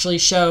that actually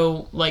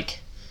show like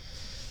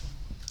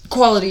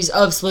qualities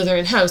of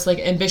Slytherin house, like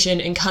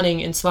ambition and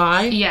cunning and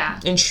sly,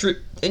 and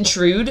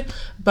shrewd,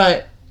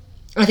 but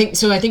I think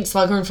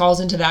Slughorn falls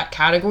into that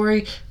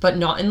category, but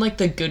not in, like,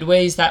 the good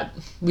ways that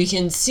we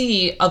can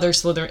see other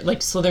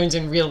Slytherins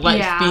in real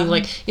life being,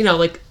 like, you know,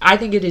 like, I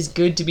think it is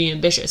good to be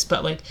ambitious,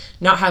 but, like,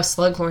 not how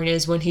Slughorn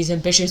is when he's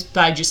ambitious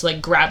by just,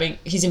 like,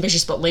 he's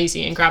ambitious but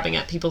lazy and grabbing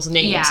at people's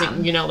names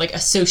and, you know, like,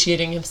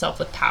 associating himself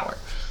with power.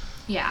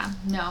 Yeah,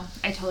 no,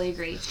 I totally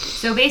agree.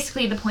 So,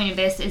 basically, the point of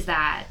this is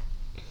that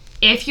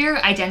if you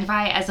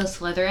identify as a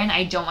Slytherin,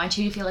 I don't want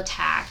you to feel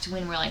attacked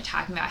when we're, like,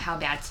 talking about how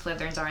bad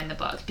Slytherins are in the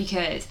book,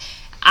 because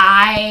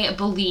I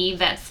believe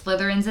that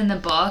Slytherins in the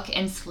book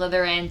and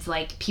Slytherins,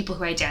 like, people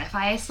who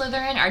identify as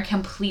Slytherin are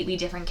completely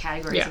different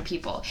categories of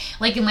people.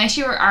 Like, unless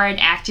you are an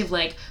active,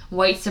 like,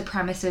 white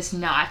supremacist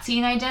Nazi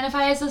and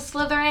identify as a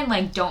Slytherin,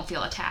 like, don't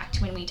feel attacked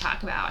when we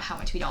talk about how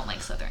much we don't like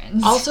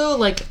Slytherins. Also,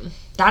 like,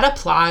 that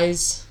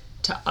applies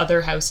to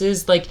other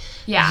houses. Like,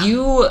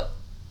 you,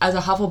 as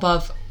a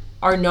Hufflepuff,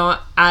 are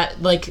not at,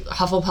 like,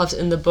 Hufflepuffs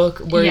in the book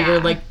where you're,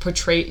 like,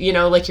 portrayed, you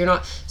know, like, you're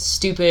not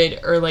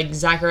stupid or, like,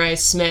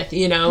 Zacharias Smith,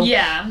 you know?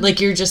 Yeah.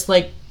 Like, you're just,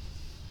 like,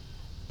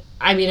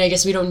 I mean, I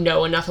guess we don't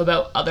know enough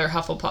about other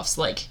Hufflepuffs,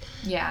 like,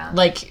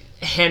 like,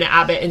 Hannah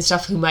Abbott and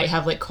stuff who might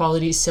have, like,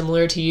 qualities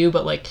similar to you,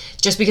 but, like,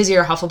 just because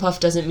you're a Hufflepuff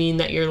doesn't mean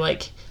that you're,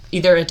 like,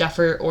 either a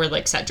Duffer or,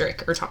 like,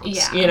 Cedric or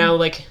Tonks, you know,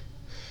 like...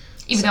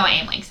 Even though I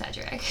am like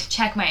Cedric.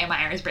 Check my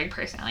Myers-Briggs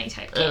personality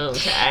type.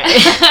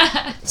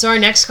 Okay. So our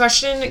next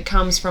question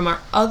comes from our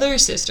other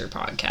sister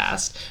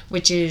podcast,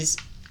 which is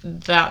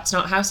That's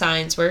Not How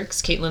Science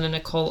Works, Caitlin and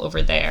Nicole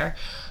over there.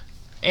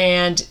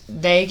 And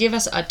they give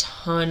us a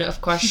ton of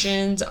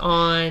questions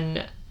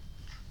on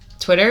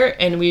Twitter,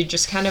 and we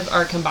just kind of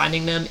are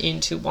combining them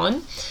into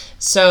one.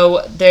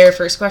 So their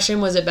first question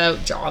was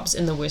about jobs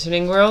in the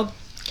wizarding world.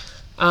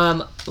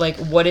 Like,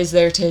 what is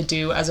there to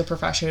do as a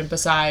profession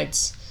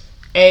besides...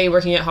 A,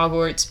 working at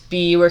Hogwarts,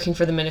 B, working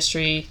for the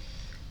Ministry,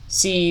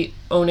 C,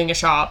 owning a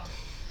shop,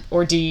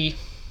 or D,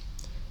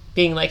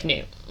 being like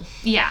Newt.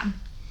 Yeah.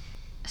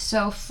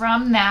 So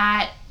from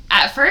that,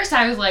 at first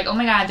I was like, oh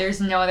my god,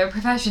 there's no other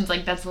professions,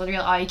 like that's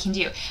literally all you can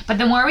do. But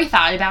the more we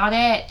thought about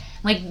it,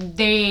 like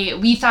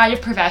we thought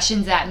of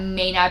professions that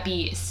may not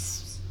be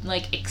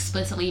like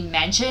explicitly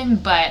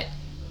mentioned, but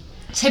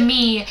to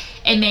me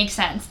it makes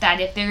sense that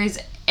if there's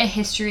a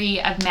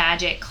history of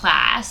magic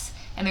class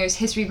and there's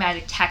history of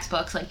magic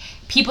textbooks, like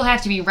people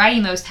have to be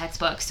writing those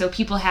textbooks, so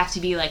people have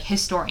to be like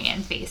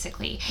historians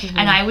basically.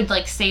 And I would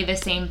like say the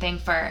same thing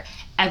for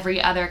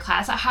every other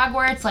class at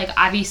Hogwarts. Like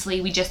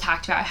obviously we just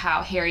talked about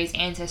how Harry's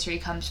ancestry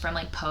comes from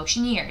like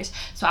potioneers,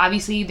 so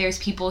obviously there's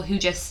people who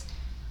just,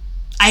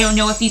 I don't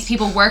know if these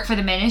people work for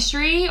the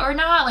Ministry or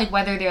not, like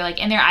whether they're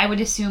like in there. I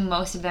would assume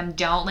most of them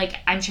don't. Like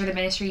I'm sure the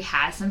Ministry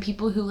has some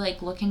people who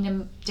like look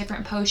into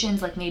different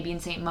potions, like maybe in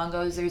St.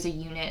 Mungo's there's a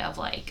unit of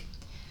like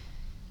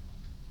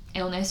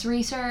illness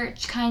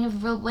research kind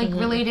of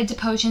related to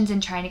potions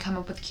and trying to come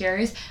up with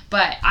cures.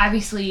 But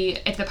obviously,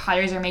 if the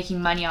Potters are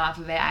making money off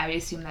of it, I would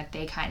assume that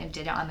they kind of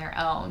did it on their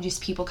own,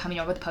 just people coming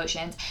up with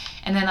potions.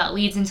 And then that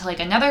leads into like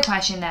another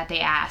question that they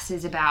asked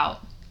is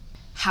about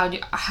how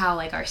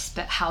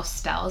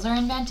spells are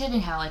invented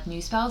and how like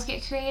new spells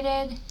get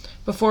created.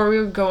 Before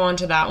we go on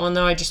to that one,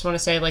 though, I just want to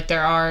say, like,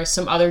 there are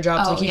some other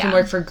jobs. Like, you can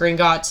work for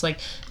Gringotts. Like,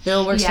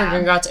 Bill works for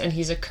Gringotts, and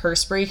he's a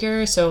curse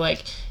breaker. So,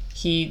 like,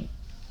 he,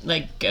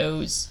 like,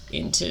 goes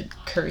into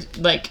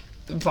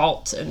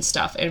vaults and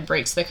stuff and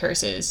breaks the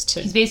curses.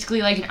 He's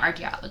basically, like, an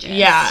archaeologist.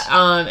 Yeah,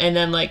 and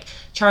then, like,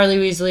 Charlie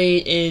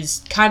Weasley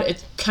is kind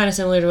of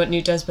similar to what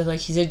Newt does, but,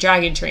 like, he's a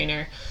dragon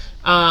trainer.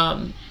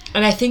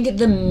 And I think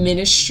the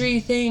ministry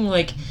thing,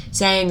 like,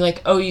 saying,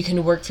 like, oh, you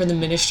can work for the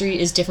ministry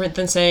is different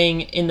than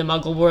saying in the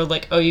Muggle world,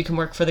 like, oh, you can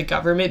work for the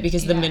government,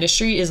 because the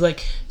ministry is,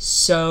 like,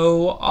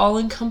 so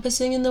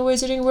all-encompassing in the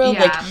wizarding world.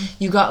 Yeah. Like,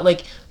 you got,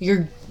 like,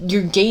 your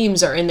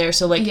games are in there,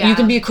 so, like, you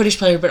can be a Quidditch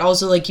player, but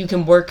also, like, you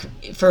can work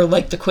for,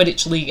 like, the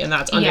Quidditch League, and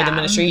that's under the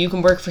ministry. You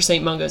can work for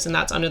St. Mungo's, and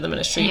that's under the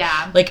ministry.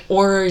 Yeah. Like,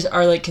 Aurors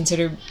are, like,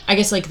 considered, I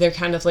guess, like, they're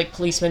kind of, like,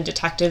 policeman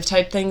detective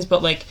type things,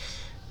 but, like,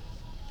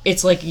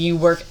 it's like you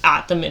work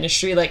at the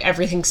ministry, like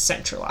everything's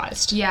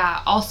centralized.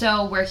 Yeah,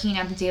 also working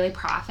at the Daily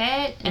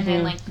Prophet, and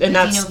then like and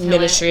that's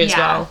ministry as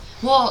well.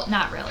 Well,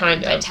 not really,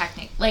 kind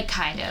but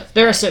kind of.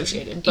 They're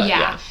associated, but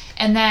yeah.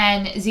 And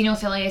then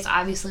Xenophilius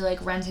obviously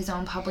like runs his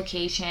own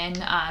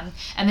publication. And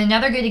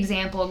another good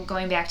example,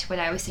 going back to what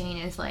I was saying,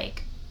 is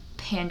like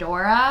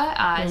Pandora,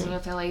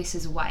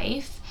 Xenophilius'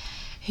 wife,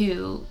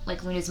 who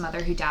like Luna's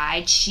mother who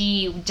died.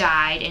 She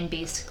died in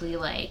basically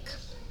like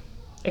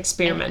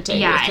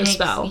experimenting with the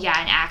spell. An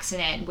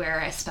accident where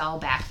a spell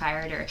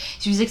backfired, or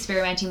she was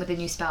experimenting with a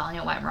new spell and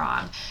it went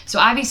wrong. So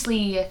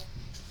obviously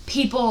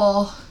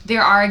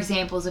there are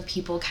examples of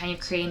people kind of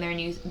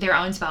creating their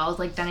own spells,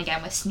 like then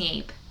again with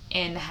Snape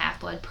in the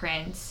Half-Blood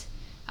Prince,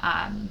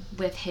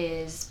 with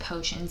his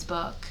potions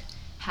book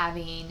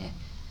having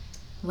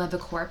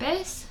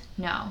Levicorpus?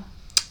 No.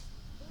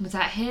 Was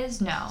that his?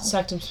 No.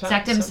 Sectum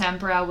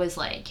Sempra was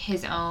like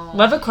his own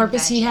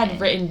Levicorpus invention. He had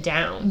written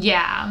down.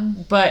 Yeah.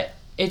 But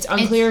it's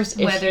unclear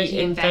whether if he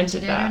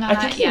invented that. it or not.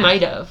 I think he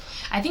might have.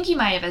 I think he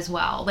might have as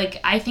well. Like,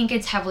 I think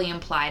it's heavily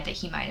implied that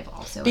he might have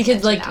also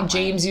because, like, that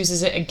James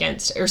uses it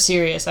against, or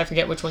Sirius, I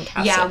forget which one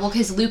casts it. Yeah, well,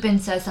 because Lupin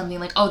says something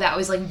like, oh, that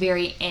was, like,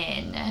 very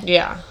in.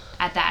 Yeah.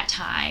 At that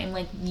time.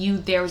 Like,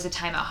 there was a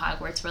time at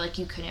Hogwarts where, like,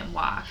 you couldn't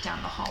walk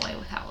down the hallway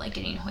without, like,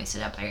 getting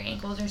hoisted up by your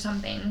ankles or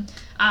something.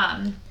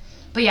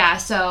 But yeah,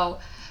 so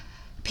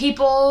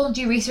people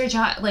do research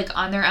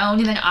on their own,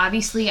 and then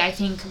obviously I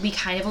think we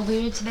kind of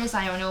alluded to this.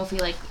 I don't know if we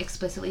like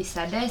explicitly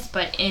said this,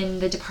 but in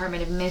the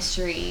Department of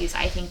Mysteries,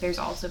 I think there's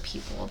also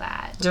people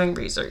that doing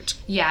research.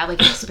 Yeah,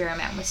 like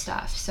experiment with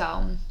stuff.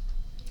 So,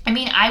 I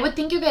mean, I would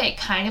think of it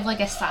kind of like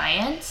a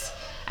science.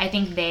 I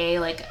think they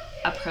like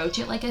approach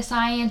it like a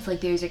science.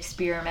 Like there's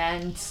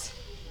experiments,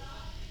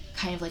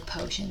 kind of like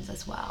potions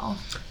as well.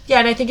 Yeah,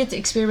 and I think it's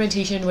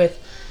experimentation with.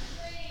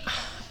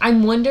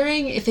 I'm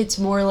wondering if it's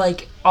more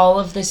like all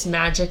of this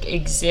magic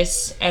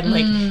exists and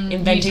like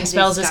inventing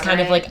spells is kind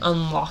of like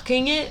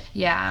unlocking it.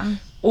 Yeah.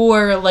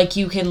 Or like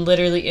you can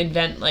literally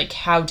invent like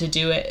how to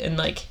do it, and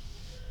like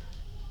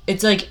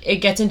it's like it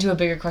gets into a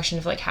bigger question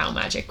of like how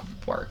magic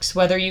works.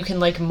 Whether you can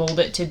like mold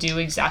it to do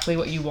exactly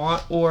what you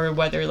want, or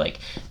whether like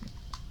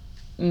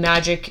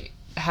magic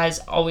has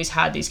always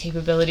had these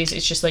capabilities.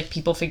 It's just like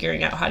people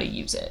figuring out how to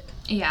use it.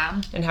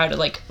 Yeah. And how to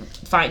like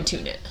fine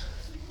tune it.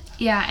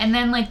 Yeah, and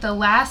then, like, the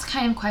last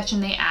kind of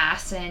question they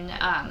asked, and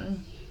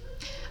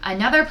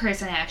another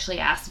person actually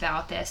asked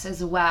about this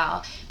as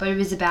well, but it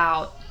was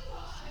about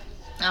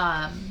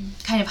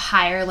kind of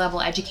higher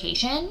level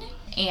education,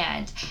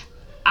 and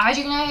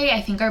Audrey and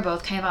I think, are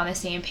both kind of on the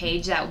same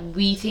page that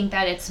we think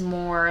that it's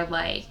more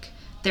like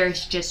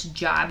there's just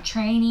job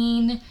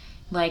training,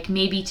 like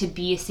maybe to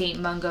be a St.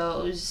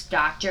 Mungo's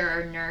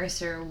doctor or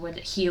nurse or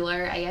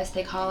healer, I guess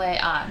they call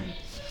it,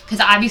 because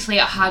obviously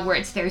at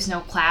Hogwarts there's no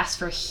class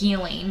for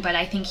healing, but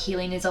I think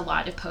healing is a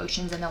lot of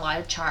potions and a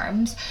lot of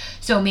charms.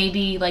 So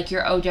maybe like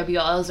your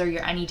OWLs or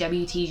your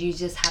NEWTs, you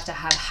just have to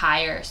have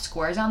higher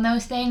scores on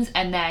those things,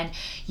 and then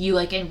you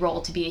like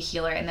enroll to be a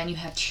healer, and then you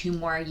have 2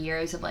 more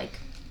years of like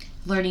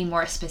learning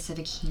more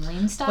specific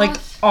healing stuff. Like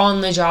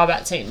on the job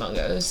at St.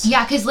 Mungo's.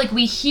 Yeah, because like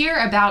we hear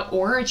about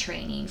aura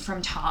training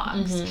from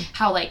Tonks,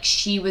 how like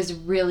she was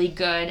really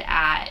good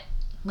at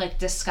like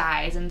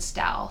disguise and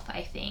stealth,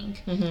 I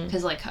think,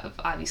 because like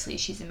obviously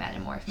she's a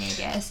metamorph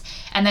magus,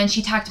 and then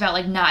she talked about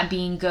like not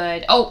being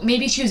good. Oh,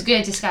 maybe she was good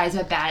at disguise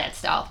but bad at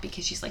stealth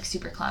because she's like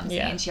super clumsy,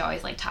 and she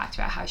always like talked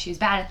about how she was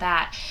bad at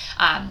that.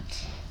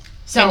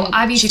 So and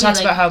obviously she talks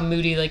like, about how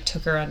Moody like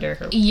took her under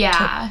her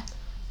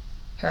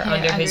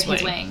under his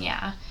wing.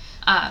 Yeah.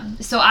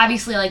 So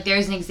obviously, like,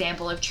 there's an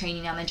example of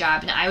training on the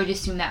job, and I would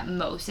assume that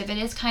most of it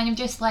is kind of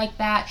just like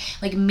that.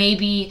 Like,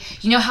 maybe,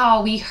 you know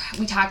how we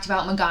talked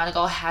about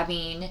McGonagall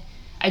having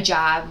a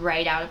job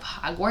right out of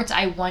Hogwarts.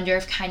 I wonder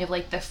if kind of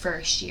like the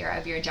first year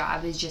of your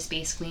job is just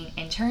basically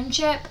an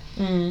internship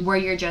where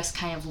you're just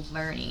kind of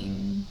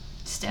learning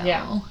still.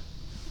 Yeah,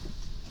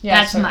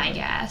 That's totally. my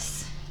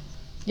guess.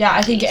 Yeah,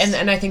 I think,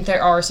 and I think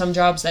there are some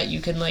jobs that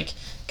you can, like,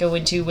 go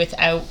into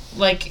without,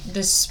 like,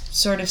 this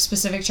sort of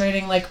specific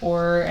training, like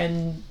Auror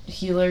and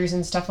healers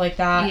and stuff like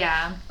that.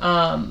 Yeah.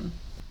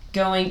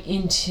 Going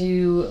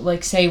into,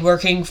 like, say,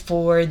 working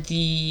for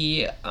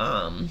the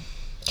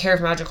Care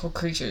of Magical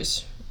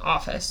Creatures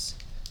office.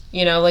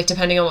 You know, like,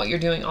 depending on what you're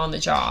doing on the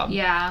job.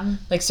 Yeah.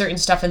 Like, certain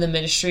stuff in the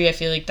ministry, I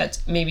feel like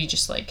that's maybe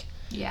just, like,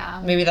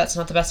 Yeah. maybe that's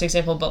not the best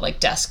example, but,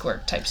 like, desk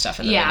work type stuff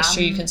in the Yeah.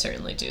 ministry you can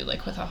certainly do,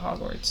 like, with a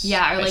Hogwarts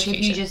Yeah, or like if you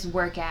education. just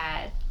work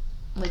at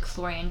like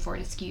Florian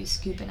Fortescue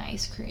scooping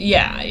ice cream.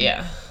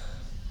 Yeah.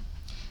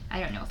 I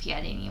don't know if he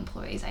had any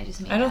employees. I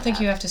just made I don't that think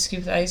up. you have to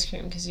scoop the ice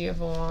cream because you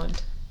have a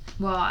wand.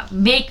 Well,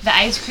 make the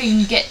ice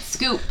cream get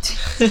scooped.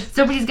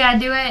 Somebody's got to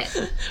do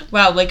it.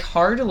 Wow, like,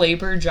 hard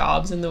labor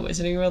jobs in the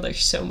Wizarding world are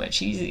so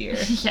much easier.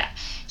 Yeah,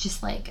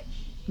 just like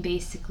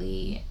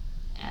basically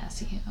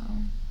SEO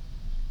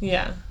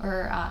Yeah.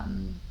 or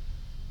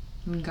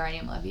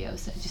Wingardium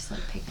Leviosa, just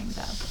like pick things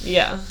up.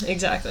 Yeah,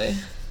 exactly.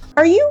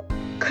 Are you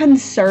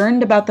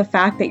concerned about the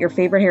fact that your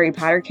favorite Harry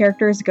Potter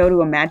characters go to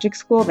a magic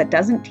school that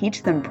doesn't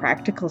teach them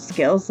practical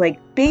skills like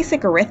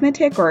basic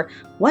arithmetic or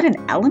what an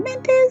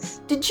element is?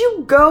 Did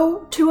you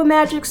go to a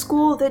magic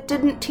school that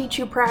didn't teach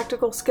you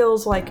practical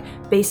skills like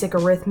basic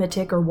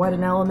arithmetic or what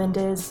an element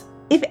is?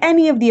 If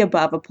any of the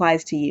above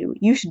applies to you,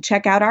 you should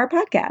check out our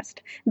podcast,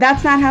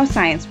 That's Not How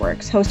Science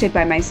Works, hosted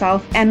by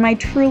myself and my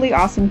truly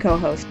awesome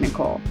co-host,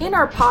 Nicole. In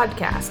our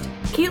podcast,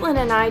 Caitlin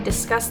and I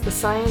discuss the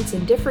science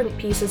in different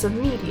pieces of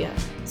media,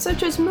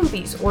 such as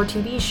movies or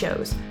TV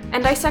shows,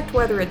 and dissect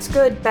whether it's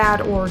good, bad,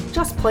 or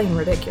just plain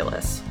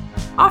ridiculous.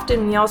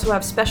 Often we also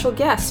have special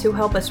guests who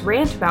help us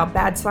rant about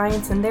bad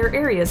science in their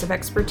areas of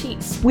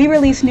expertise. We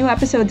release new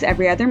episodes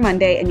every other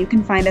Monday, and you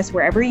can find us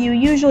wherever you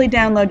usually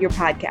download your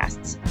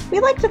podcasts. We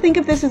like to think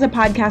of this as a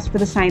podcast for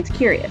the science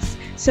curious.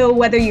 So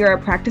whether you're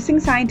a practicing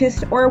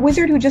scientist or a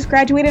wizard who just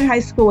graduated high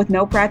school with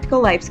no practical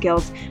life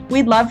skills,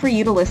 we'd love for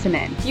you to listen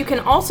in. You can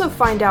also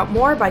find out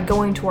more by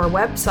going to our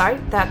website,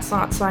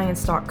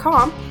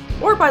 that'snotscience.com,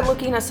 or by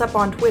looking us up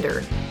on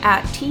Twitter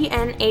at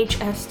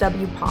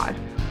TNHSWPod.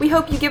 We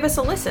hope you give us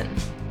a listen.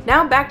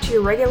 Now back to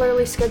your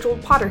regularly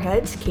scheduled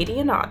Potterheads, Katie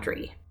and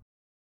Audrey.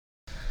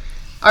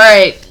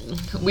 Alright,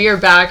 we are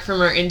back from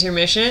our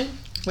intermission.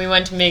 We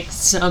went to make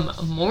some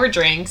more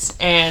drinks,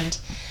 and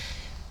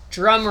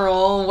drum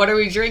roll, what are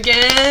we drinking?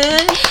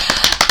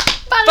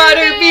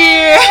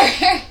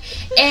 Butterbeer!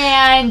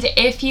 And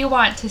if you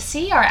want to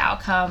see our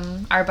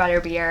outcome, our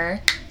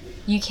butterbeer,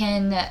 you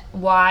can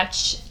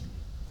watch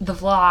the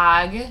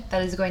vlog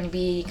that is going to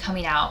be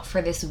coming out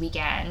for this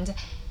weekend.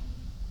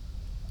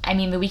 I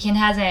mean, the weekend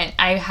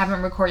I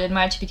haven't recorded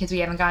much because we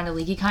haven't gone to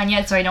LeakyCon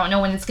yet, so I don't know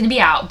when it's going to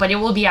be out, but it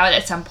will be out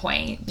at some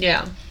point.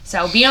 Yeah.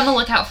 So be on the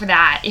lookout for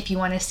that if you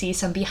want to see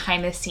some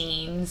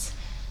behind-the-scenes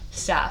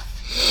stuff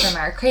from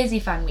our crazy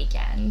fun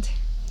weekend.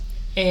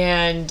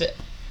 And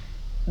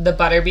the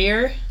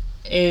butterbeer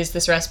is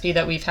this recipe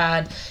that we've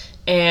had,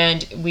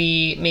 and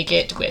we make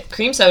it with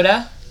cream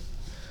soda,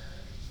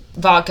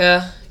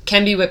 vodka,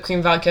 can be whipped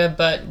cream vodka,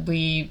 but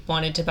we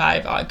wanted to buy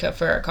vodka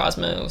for our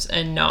Cosmos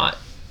and not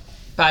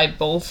buy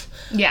both.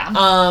 Yeah.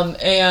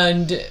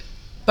 And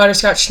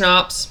butterscotch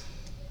schnapps.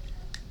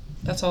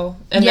 That's all.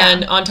 And Yeah.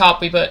 then on top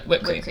we put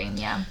whipped cream. Whipped cream,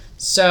 yeah.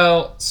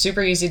 So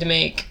super easy to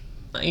make.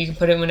 You can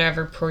put it in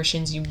whatever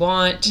portions you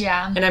want.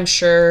 Yeah. And I'm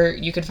sure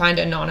you could find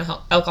a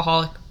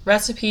non-alcoholic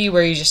recipe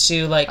where you just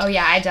do like Oh,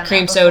 yeah, I've done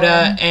cream that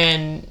soda before.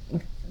 and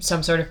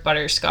some sort of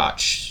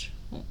butterscotch.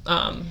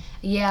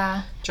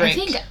 Yeah.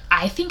 Drink.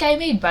 I think I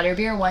made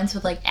butterbeer once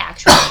with, like,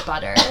 actual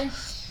butter.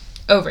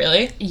 Oh,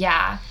 really?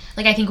 Yeah.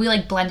 Like, I think we,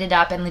 like, blended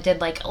up and we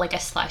did, like a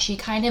slushy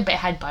kind of, but it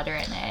had butter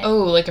in it.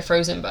 Oh, like a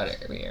frozen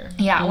butterbeer.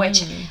 Yeah,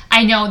 which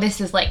I know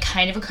this is, like,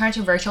 kind of a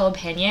controversial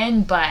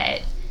opinion,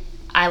 but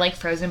I like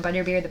frozen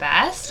butterbeer the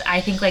best. I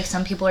think, like,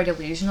 some people are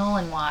delusional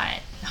and want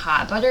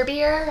hot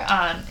butterbeer,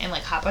 and,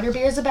 like, hot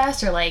butterbeer is the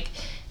best, or, like,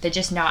 the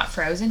just not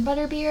frozen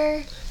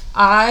butterbeer.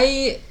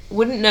 I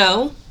wouldn't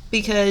know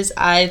because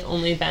I've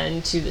only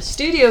been to the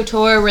studio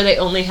tour where they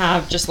only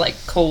have just like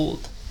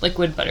cold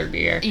liquid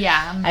butterbeer.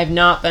 Yeah. I've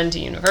not been to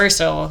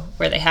Universal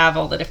where they have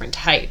all the different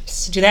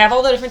types. Do they have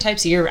all the different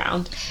types year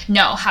round?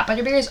 No, hot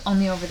butterbeer is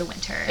only over the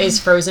winter. Is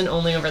frozen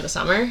only over the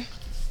summer?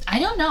 I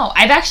don't know.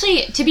 I've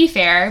actually, to be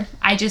fair,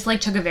 I just like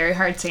took a very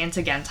hard stance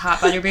against hot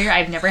butterbeer.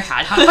 I've never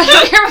had hot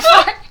butterbeer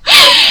before.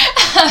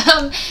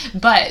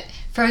 But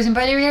frozen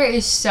butterbeer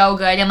is so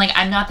good. And like,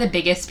 I'm not the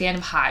biggest fan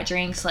of hot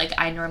drinks. Like,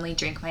 I normally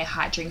drink my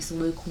hot drinks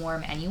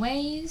lukewarm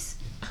anyways.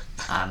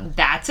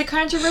 That's a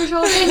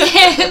controversial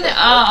opinion.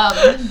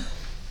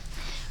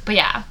 But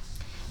yeah.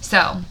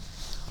 So,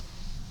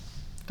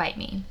 fight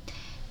me.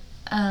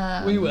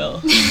 We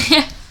will.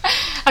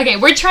 Okay,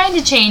 we're trying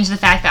to change the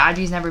fact that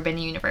Audrey's never been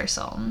to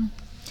Universal.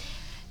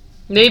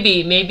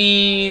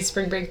 Maybe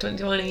Spring Break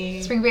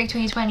 2020. Spring break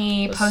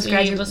 2020, We'll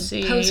post-grad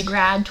see.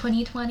 post-grad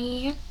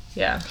 2020.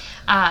 Yeah.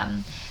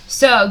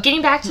 So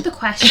getting back to the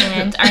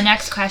questions, our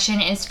next question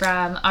is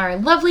from our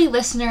lovely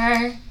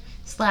listener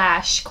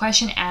 /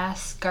 question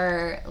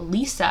asker,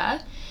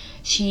 Lisa.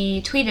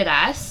 She tweeted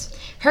us.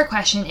 Her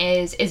question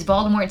is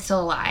Voldemort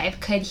still alive?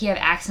 Could he have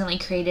accidentally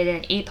created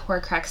an 8th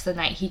Horcrux the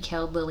night he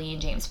killed Lily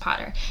and James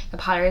Potter? The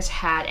Potters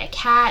had a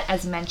cat,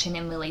 as mentioned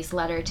in Lily's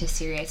letter to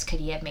Sirius.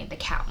 Could he have made the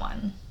cat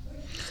one?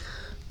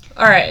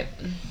 All right.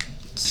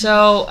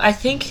 So I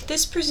think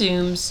this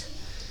presumes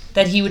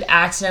that he would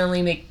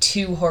accidentally make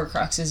 2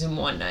 Horcruxes in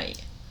one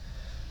night.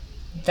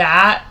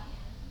 That,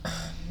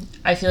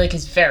 I feel like,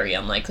 is very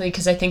unlikely,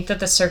 because I think that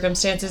the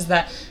circumstances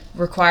that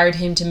required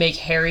him to make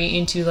Harry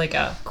into, like,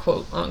 a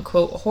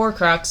quote-unquote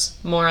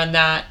Horcrux, more on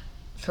that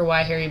for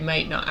why Harry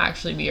might not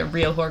actually be a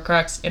real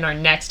Horcrux in our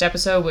next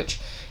episode,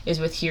 which is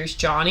with Here's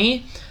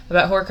Johnny,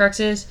 about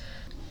Horcruxes.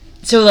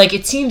 So, like,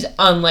 it seems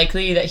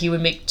unlikely that he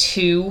would make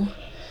 2.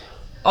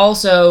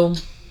 Also,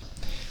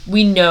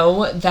 we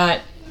know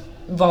that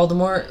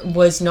Voldemort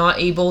was not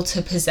able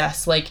to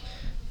possess, like,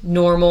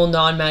 normal,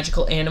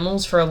 non-magical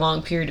animals for a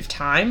long period of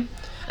time.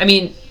 I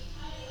mean,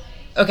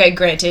 okay,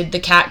 granted, the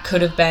cat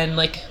could have been,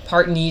 like,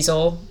 part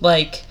Kneasel,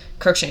 like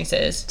Crookshanks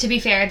is. To be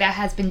fair, that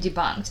has been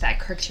debunked, that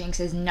Crookshanks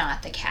is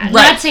not the cat.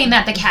 Right. Not saying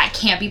that the cat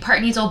can't be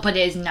part Kneasel, but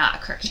it is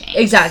not Crookshanks.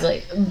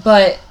 Exactly.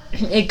 But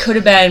it could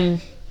have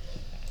been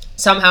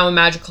somehow a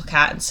magical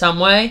cat in some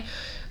way.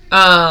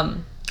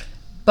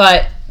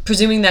 But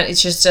presuming that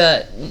it's just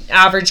an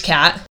average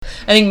cat,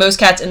 I think most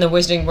cats in the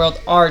wizarding world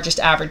are just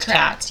average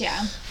Correct, cats.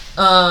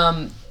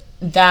 yeah.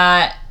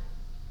 That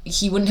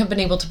he wouldn't have been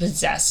able to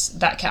possess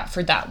that cat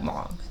for that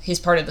long, his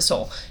part of the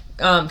soul.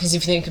 Because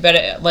if you think about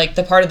it, like,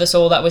 the part of the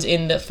soul that was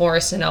in the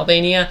forest in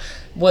Albania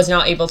was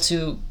not able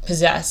to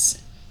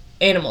possess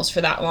animals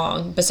for that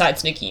long,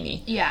 besides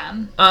Nagini.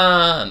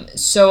 Yeah.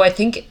 So I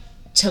think,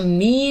 to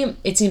me,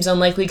 it seems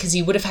unlikely, because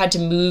he would have had to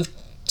move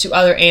to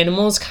other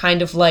animals,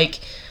 kind of like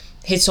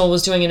his soul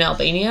was doing in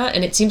Albania,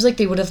 and it seems like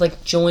they would have,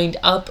 like, joined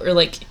up, or,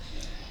 like,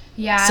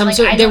 Yeah,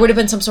 there would have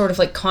been some sort of,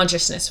 like,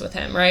 consciousness with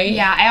him, right?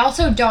 Yeah, I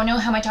also don't know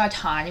how much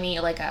autonomy,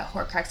 like, a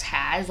Horcrux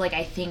has. Like,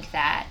 I think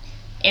that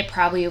it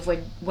probably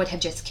would have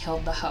just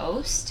killed the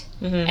host.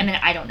 Mm-hmm. And then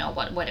I don't know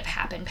what would have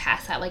happened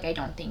past that. Like, I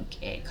don't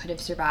think it could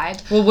have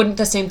survived. Well, wouldn't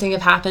the same thing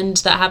have happened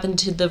that happened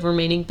to the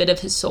remaining bit of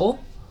his soul?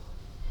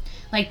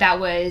 Like, that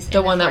was...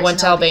 The one that went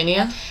to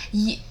Albania?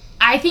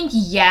 I think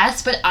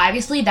yes, but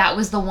obviously that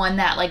was the one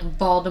that, like,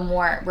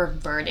 Voldemort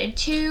reverted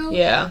to.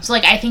 Yeah. So,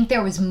 like, I think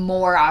there was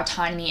more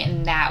autonomy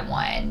in that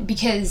one.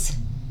 Because,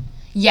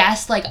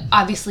 yes, like,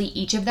 obviously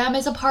each of them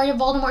is a part of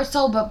Voldemort's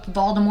soul, but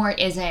Voldemort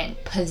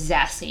isn't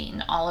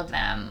possessing all of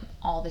them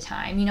all the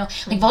time, you know?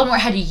 Like, Voldemort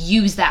had to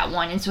use that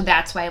one, and so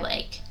that's why,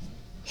 like,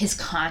 his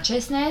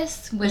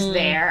consciousness was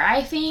there,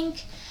 I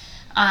think.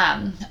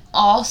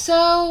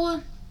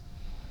 Also,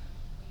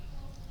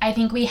 I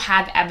think we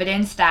have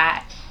evidence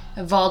that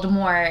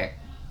Voldemort,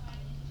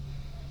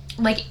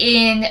 like,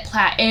 in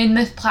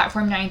the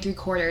Platform 9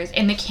 3/4,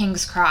 in the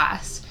King's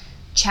Cross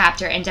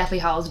chapter in Deathly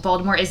Hallows,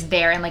 Voldemort is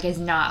there and, like, is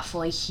not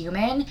fully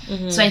human.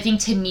 Mm-hmm. So I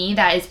think, to me,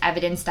 that is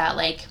evidence that,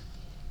 like,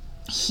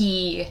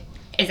 he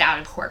is out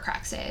of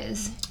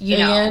Horcruxes, you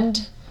know?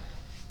 And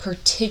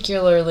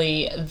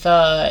particularly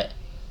the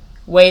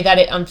way that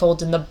it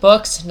unfolds in the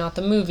books, not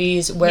the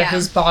movies, where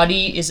his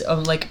body is,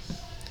 like,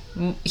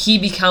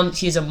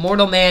 he's a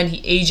mortal man,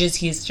 he ages,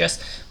 he's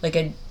just, like,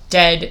 a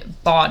dead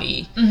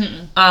body,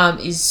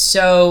 is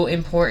so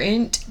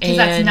important. Because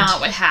that's not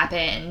what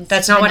happens.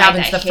 That's not what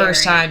happens the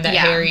first time that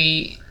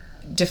Harry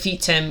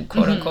defeats him,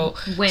 quote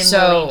unquote. When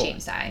Lily and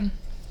James die.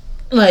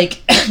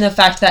 Like, the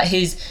fact that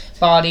his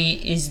body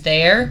is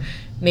there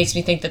makes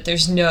me think that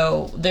there's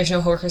no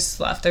Horcruxes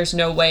left. There's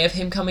no way of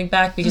him coming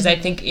back, because I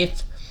think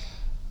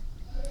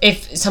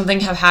if something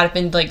had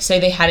happened, like,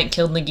 say they hadn't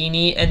killed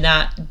Nagini and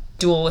that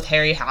duel with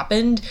Harry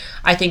happened,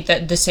 I think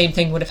that the same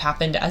thing would have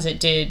happened as it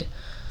did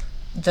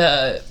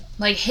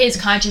like, his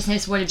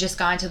consciousness would have just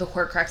gone to the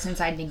Horcrux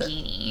inside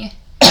Nagini.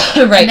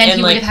 Right. And then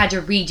he would have had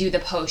to redo the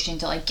potion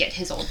to, like, get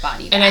his old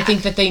body back. And I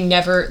think that they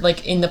never,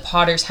 like, in the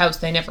Potter's house,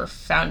 they never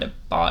found a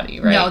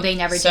body, right? No, they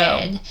never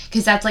did.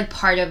 Because that's, like,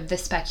 part of the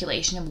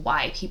speculation of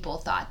why people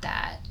thought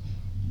that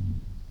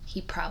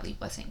he probably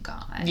wasn't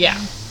gone. Yeah.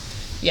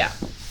 Yeah.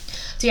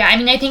 So, yeah, I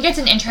mean, I think it's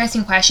an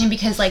interesting question,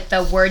 because, like,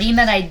 the wording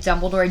that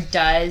Dumbledore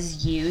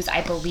does use,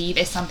 I believe,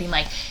 is something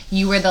like,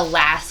 you were the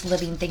last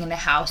living thing in the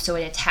house, so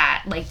it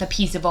like, the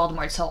piece of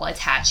Voldemort's soul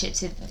attached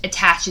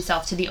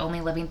itself to the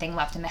only living thing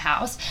left in the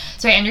house.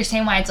 So I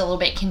understand why it's a little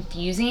bit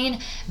confusing,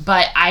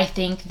 but I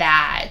think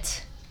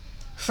that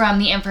from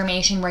the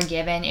information we're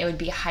given, it would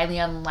be highly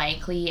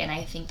unlikely, and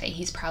I think that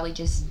he's probably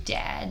just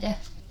dead.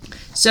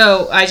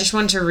 So, I just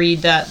wanted to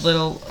read that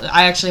little...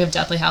 I actually have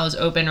Deathly Hallows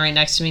open right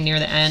next to me near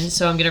the end,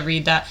 so I'm going to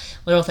read that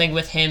little thing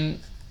with him,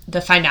 the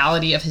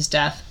finality of his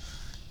death.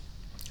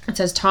 It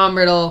says, Tom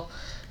Riddle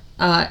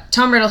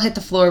hit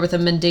the floor with a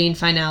mundane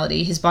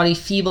finality, his body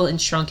feeble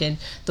and shrunken,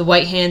 the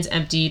white hands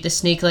empty, the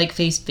snake-like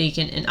face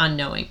vacant and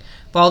unknowing.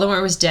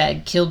 Voldemort was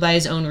dead, killed by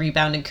his own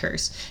rebounding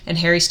curse, and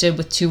Harry stood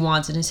with 2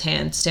 wands in his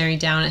hand, staring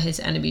down at his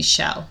enemy's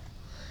shell.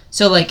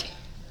 So, like,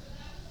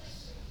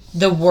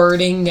 the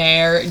wording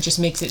there just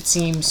makes it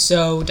seem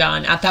so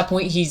done. At that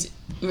point,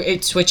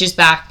 it switches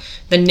back.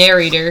 The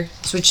narrator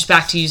switches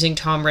back to using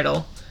Tom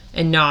Riddle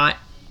and not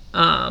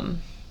Voldemort.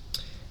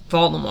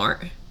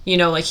 You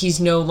know, like, he's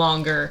no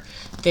longer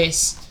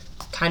this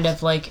kind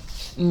of, like,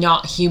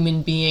 not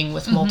human being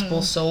with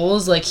multiple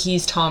souls. Like,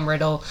 he's Tom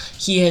Riddle.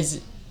 He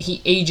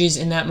ages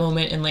in that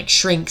moment and, like,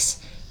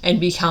 shrinks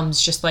and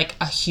becomes just, like,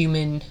 a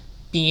human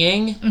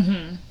being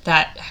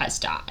that has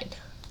died.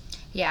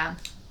 Yeah.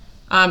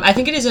 I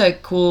think it is a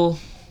cool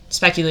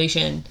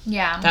speculation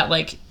Yeah. that,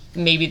 like,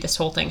 maybe this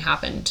whole thing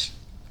happened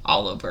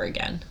all over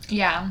again.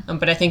 Yeah.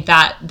 But I think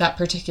that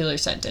particular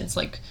sentence,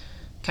 like,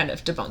 kind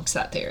of debunks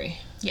that theory.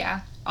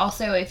 Yeah.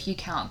 Also, if you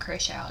count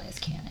Cursed as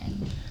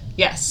canon.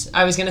 Yes,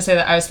 I was going to say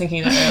that. I was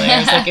thinking that earlier. I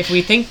was like, if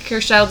we think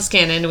Cursed is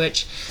canon,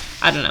 which,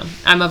 I don't know.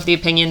 I'm of the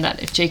opinion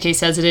that if JK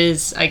says it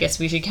is, I guess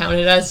we should count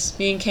it as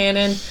being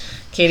canon.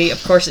 Katie,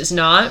 of course, is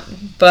not.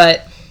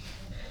 But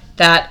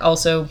that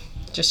also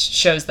just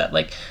shows that,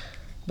 like,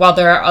 while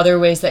there are other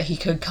ways that he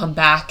could come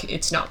back,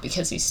 it's not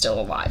because he's still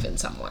alive in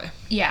some way.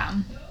 Yeah.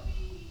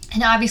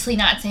 And obviously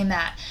not saying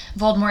that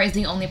Voldemort is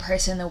the only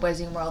person in the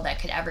Wizarding World that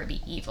could ever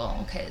be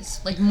evil,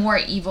 because, like, more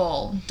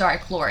evil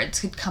Dark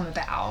Lords could come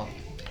about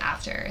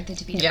after the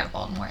defeat of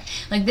Voldemort.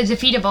 Like, the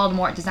defeat of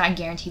Voldemort does not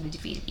guarantee the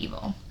defeat of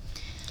evil.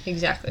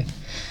 Exactly.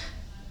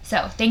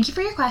 So, thank you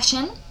for your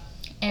question.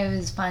 It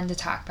was fun to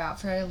talk about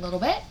for a little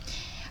bit.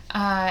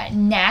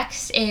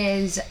 Next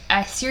is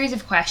a series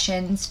of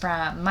questions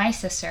from my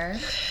sister.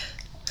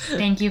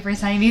 Thank you for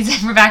sending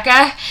these in,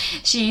 Rebecca.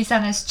 She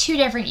sent us 2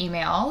 different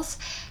emails.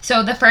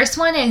 So the first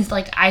one is,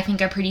 like, I think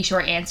a pretty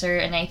short answer,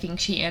 and I think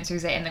she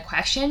answers it in the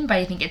question, but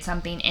I think it's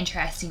something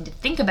interesting to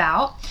think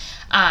about.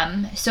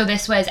 So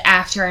this was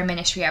after our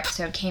ministry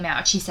episode came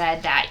out. She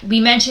said that we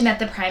mentioned that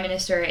the Prime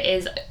Minister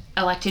is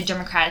elected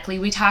democratically.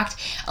 We talked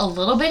a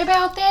little bit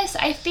about this.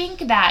 I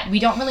think that we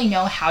don't really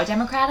know how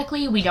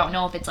democratically. We don't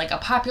know if it's, like, a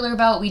popular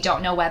vote. We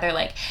don't know whether,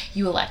 like,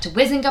 you elect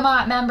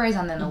Wizengamot members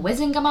and then the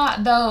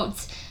Wizengamot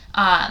votes.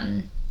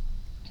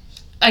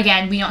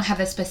 Again, we don't have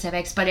the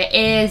specifics, but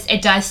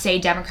it does say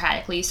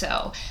democratically,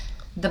 so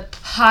the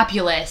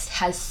populace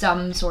has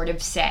some sort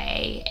of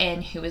say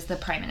in who is the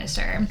Prime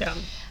Minister. Yeah.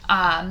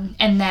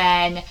 And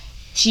then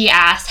she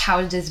asked,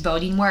 how does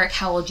voting work?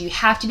 How old do you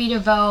have to be to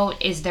vote?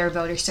 Is there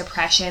voter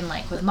suppression,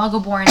 like with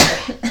Muggleborn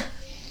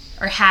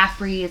or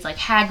half-breeds like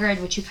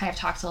Hagrid, which you kind of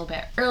talked a little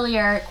bit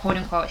earlier,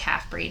 quote-unquote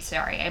half-breed,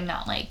 sorry, I'm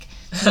not, like,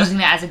 using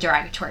that as a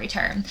derogatory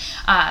term.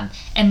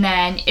 And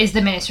then, is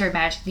the Minister of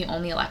Magic the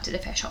only elected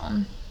official?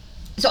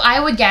 So I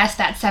would guess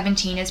that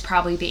 17 is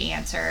probably the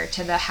answer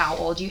to the how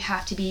old you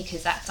have to be,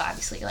 because that's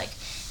obviously, like,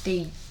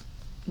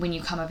 when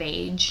you come of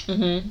age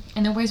in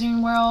the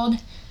Wizarding World.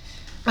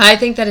 I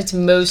think that it's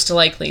most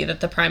likely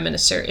that the Prime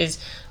Minister is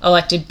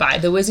elected by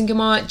the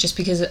Wizengamot, just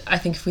because I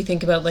think if we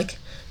think about, like,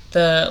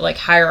 the, like,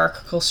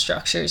 hierarchical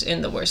structures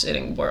in the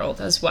Wizarding World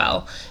as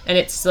well, and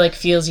it's, like,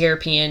 feels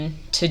European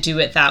to do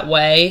it that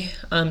way,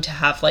 to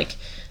have, like,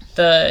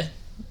 the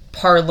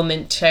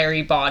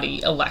parliamentary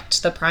body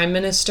elect the Prime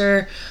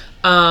Minister.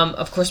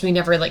 Of course, we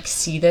never, like,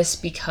 see this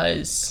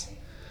because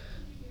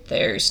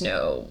there's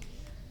no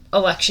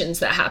elections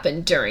that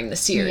happen during the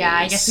series. Yeah,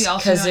 I guess we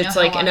also don't know it's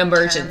how like long an the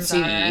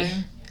emergency. terms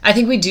are. I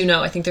think we do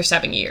know. I think they're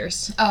 7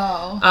 years.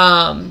 Oh.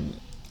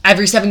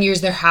 Every 7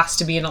 years there has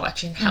to be an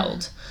election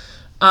held.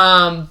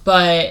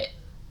 But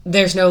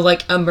there's no,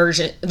 like,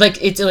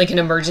 it's like an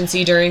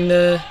emergency during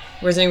the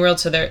Wizarding World,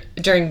 so they're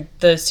during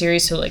the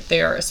series, so, like,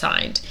 they are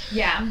assigned.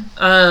 Yeah.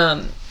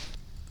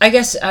 I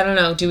guess, I don't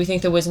know, do we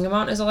think the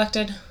Wizengamot is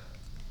elected?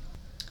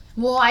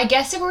 Well, I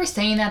guess if we're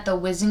saying that the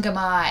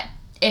Wizengamot,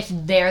 if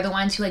they're the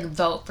ones who, like,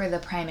 vote for the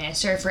Prime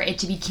Minister, for it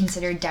to be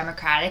considered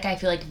democratic, I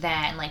feel like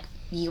then, like,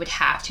 you would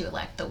have to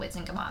elect the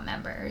Wizengamot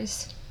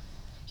members.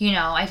 You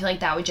know, I feel like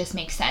that would just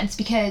make sense,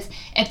 because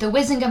if the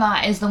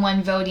Wizengamot is the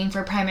one voting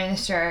for Prime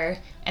Minister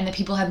and the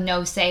people have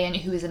no say in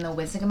who is in the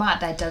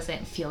Wizengamot, that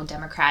doesn't feel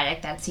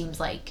democratic. That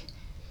seems like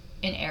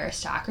an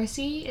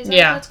aristocracy, is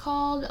that what it's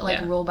called?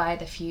 Like, ruled by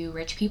the few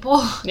rich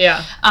people.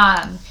 Yeah.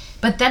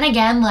 But then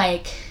again,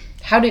 like...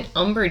 How did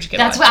Umbridge get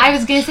That's elected? what I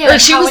was going to say. Or Like,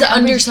 she how was would Umbridge...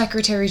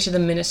 undersecretary to the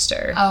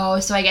minister. Oh,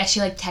 so I guess she,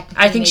 like,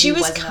 technically I think maybe she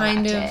was wasn't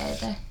kind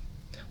elected. of...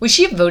 Was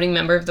she a voting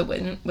member of the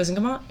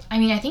Wizengamot? I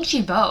mean, I think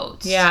she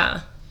votes.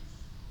 Yeah.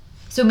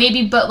 So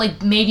maybe, but,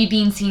 like, maybe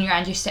being senior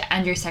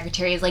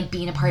undersecretary is, like,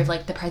 being a part of,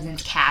 like, the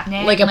president's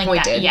cabinet. Like, appointed.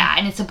 Like that, yeah,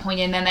 and it's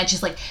appointed, and then that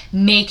just, like,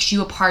 makes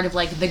you a part of,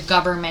 like, the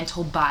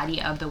governmental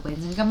body of the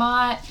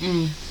Wizengamot.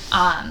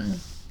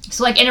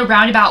 So, like, in a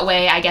roundabout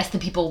way, I guess the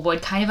people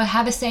would kind of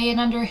have a say in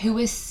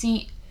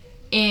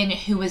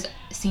who was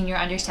senior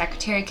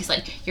undersecretary, because,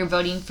 like, you're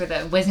voting for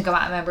the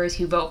Wizengamot members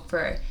who vote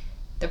for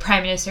the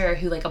Prime Minister,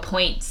 who, like,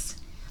 appoints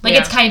Like,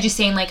 Yeah. it's kind of just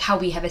saying, like, how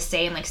we have a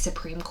say in, like,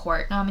 Supreme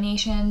Court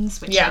nominations,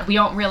 which Yeah. like, we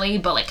don't really,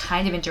 but, like,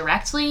 kind of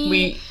indirectly.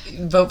 We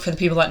vote for the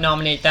people that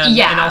nominate them,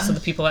 Yeah. and also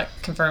the people that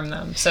confirm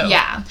them. So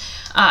Yeah.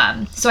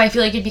 So I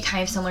feel like it'd be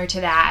kind of similar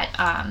to that.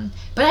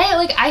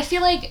 But I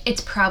feel like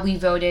it's probably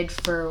voted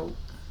for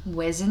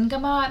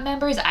Wizengamot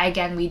members.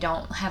 Again, we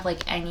don't have,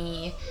 like,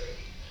 any...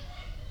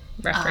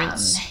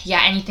 reference.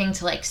 anything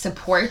to, like,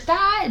 support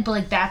that, but,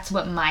 like, that's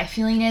what my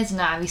feeling is, and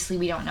obviously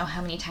we don't know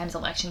how many times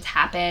elections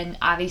happen.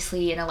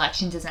 Obviously an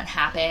election doesn't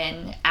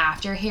happen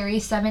after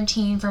Harry's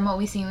 17 from what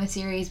we see in the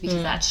series,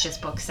 because that's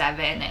just book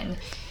 7, and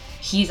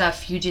he's a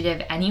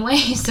fugitive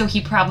anyway, so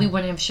he probably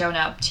wouldn't have shown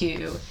up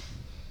to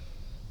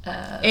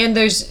And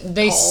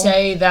they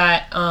say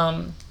that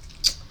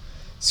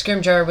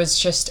Scrimgeour was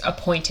just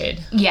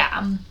appointed.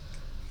 Yeah,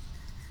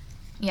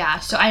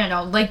 so I don't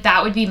know, like,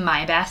 that would be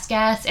my best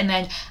guess. And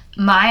then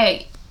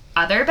my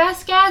other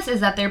best guess is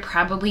that there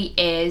probably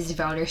is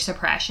voter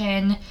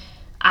suppression.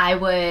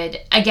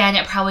 Again,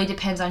 it probably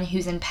depends on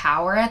who's in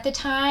power at the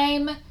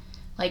time,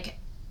 like,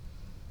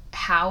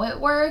 how it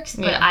works,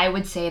 but Yeah. I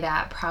would say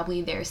that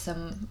probably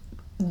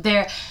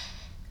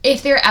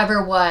if there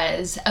ever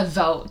was a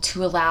vote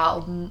to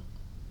allow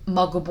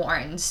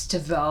Muggleborns to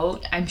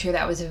vote, I'm sure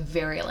that was a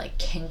very, like,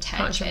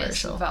 contentious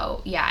Controversial.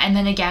 vote. Yeah, and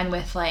then again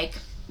with, like,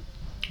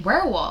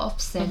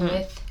 werewolves and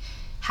with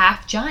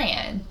half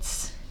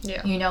giants.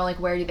 Yeah. You know, like,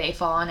 where do they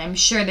fall? And I'm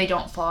sure they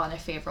don't fall on a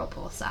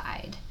favorable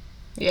side.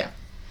 Yeah.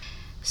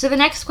 So the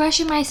next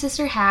question my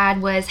sister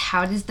had was,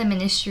 how does the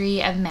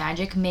Ministry of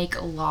Magic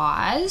make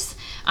laws?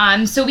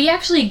 So we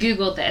actually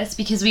Googled this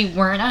because we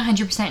weren't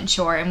 100%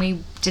 sure and we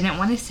didn't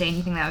want to say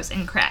anything that was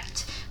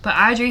incorrect. But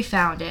Audrey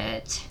found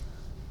it.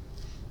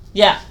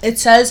 Yeah, it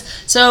says,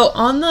 so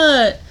on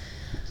the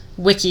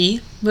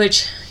wiki,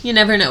 which you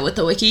never know with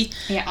the wiki,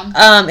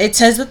 it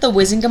says that the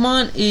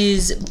Wizengamot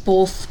is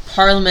both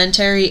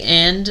parliamentary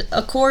and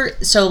a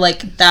court, so,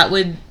 like, that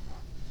would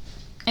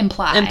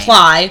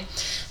imply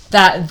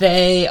that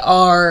they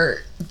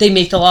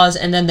make the laws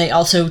and then they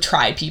also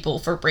try people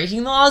for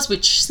breaking the laws,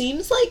 which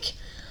seems like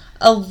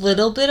a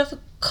little bit of a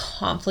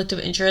conflict of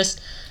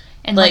interest.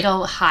 And, like,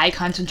 a high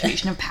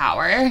concentration of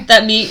power.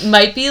 That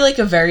might be, like,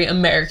 a very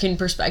American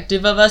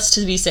perspective of us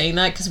to be saying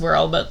that, because we're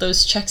all about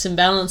those checks and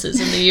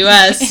balances in the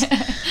U.S.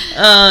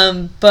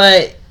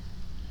 But,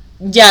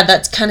 yeah,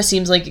 that kind of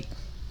seems like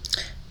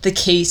the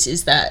case,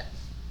 is that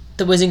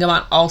the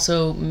Wizengamot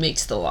also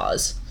makes the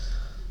laws.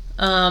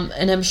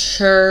 And I'm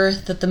sure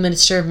that the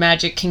Minister of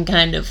Magic can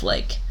kind of,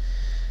 like,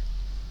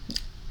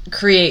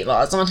 create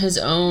laws on his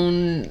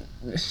own,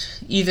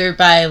 either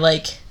by,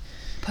 like...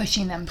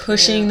 pushing them through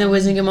the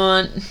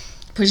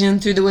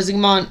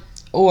Wizengamot,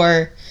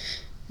 or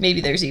maybe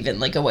there's even,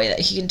 like, a way that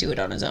he can do it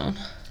on his own.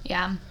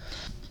 Yeah.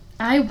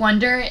 I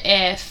wonder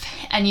if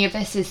any of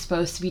this is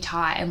supposed to be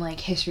taught in,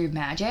 like, History of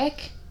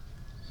Magic.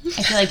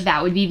 I feel like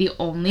that would be the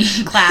only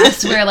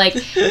class where, like,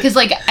 because,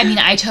 like, I mean,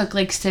 I took,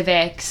 like,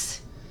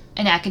 civics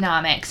and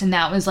economics, and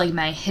that was, like,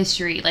 my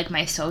history, like,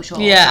 my social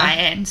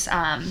science.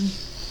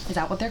 Is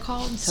that what they're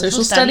called?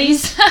 Social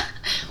studies?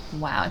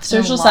 Wow. It's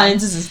Social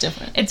sciences is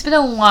different. It's been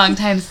a long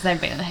time since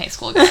I've been in high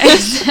school,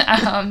 guys.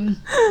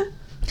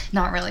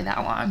 Not really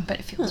that long, but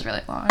it feels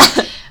really long.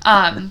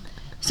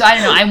 So I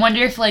don't know. I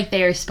wonder if, like,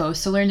 they are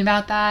supposed to learn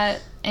about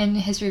that in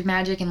History of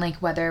Magic, and, like,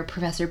 whether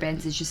Professor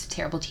Binns is just a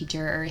terrible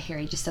teacher or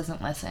Harry just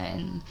doesn't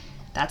listen.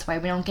 That's why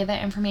we don't get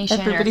that information.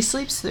 Everybody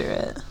sleeps through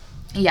it.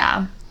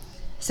 Yeah.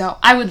 So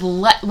I would,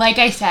 like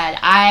I said,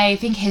 I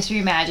think History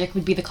of Magic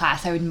would be the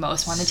class I would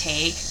most want to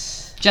take.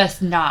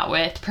 Just not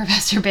with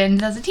Professor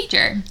Binns as a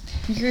teacher.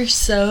 You're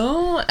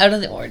so out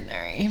of the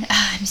ordinary.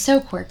 I'm so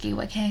quirky,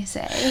 what can I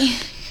say?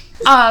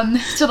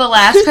 So the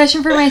last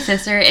question for my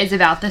sister is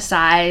about the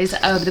size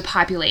of the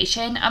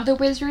population of the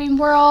Wizarding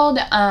World,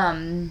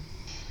 and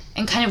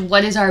kind of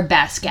what is our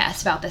best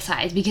guess about the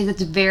size, because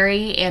it's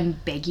very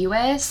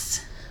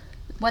ambiguous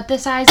what the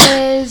size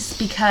is,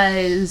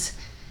 because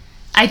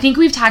I think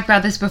we've talked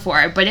about this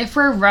before, but if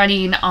we're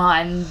running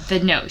on the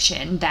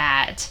notion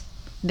that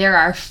there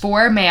are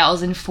 4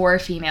 males and 4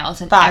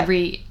 females in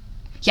every...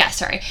 Yeah,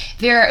 sorry.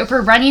 If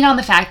we're running on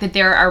the fact that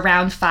there are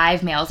around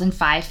 5 males and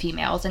 5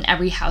 females in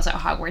every house at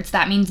Hogwarts,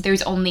 that means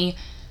there's only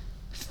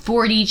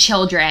 40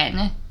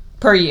 children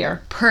per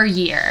year.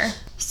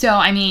 So,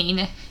 I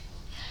mean,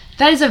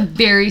 that is a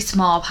very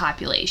small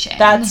population.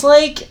 That's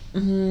like...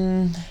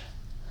 I'm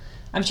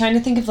trying to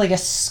think of, like, a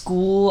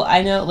school.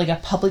 I know, like, a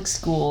public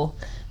school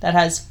that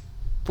has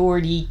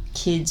 40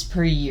 kids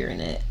per year in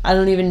it. I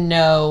don't even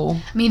know.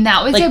 I mean,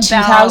 that was like about...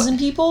 2,000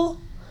 people?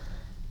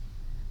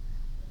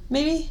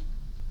 Maybe?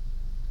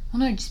 Well,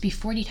 no, it'd just be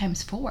 40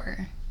 times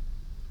 4.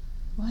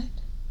 What?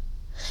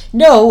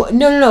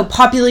 No.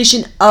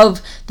 Population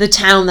of the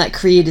town that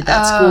created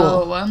that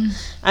school.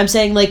 I'm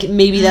saying, like,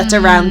 maybe that's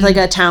around, like,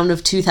 a town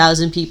of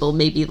 2,000 people,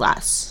 maybe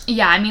less.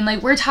 Yeah, I mean,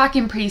 like, we're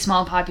talking pretty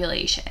small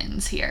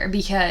populations here,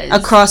 because...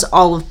 Across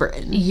all of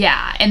Britain.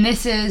 Yeah, and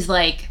this is,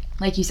 like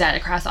you said,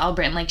 across all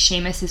Britain. Like,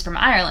 Seamus is from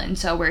Ireland,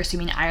 so we're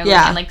assuming Ireland.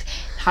 Yeah. And, like,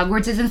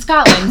 Hogwarts is in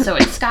Scotland, so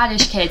it's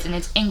Scottish kids and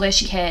it's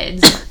English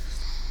kids.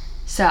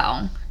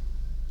 So,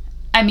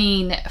 I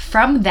mean,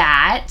 from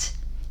that,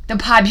 the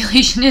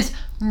population is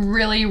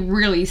really,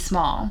 really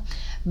small.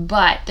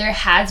 But there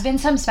has been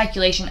some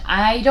speculation.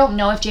 I don't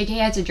know if JK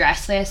has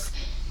addressed this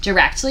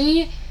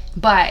directly,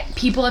 but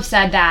people have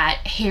said that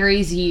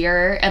Harry's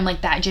year and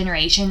like that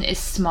generation is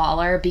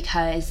smaller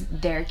because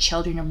they're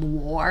children of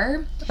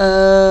war.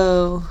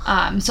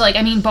 Oh. So like,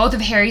 I mean, both of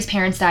Harry's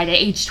parents died at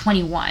age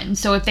 21.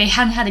 So if they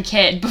hadn't had a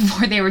kid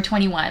before they were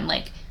 21,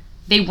 like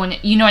they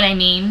wouldn't, you know what I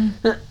mean?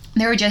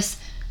 There were just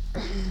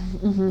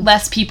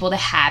less people to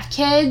have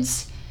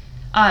kids.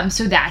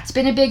 So that's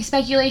been a big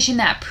speculation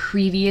that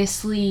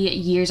previously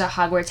years at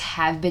Hogwarts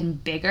have been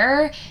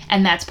bigger,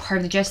 and that's part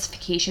of the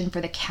justification for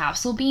the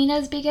castle being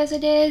as big as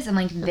it is, and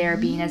like there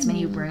being as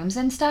many rooms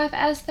and stuff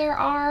as there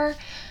are.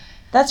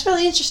 That's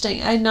really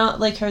interesting. I not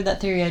like heard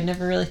that theory. I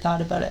never really thought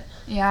about it.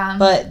 Yeah.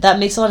 But that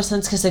makes a lot of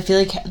sense because I feel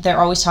like they're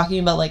always talking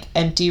about like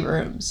empty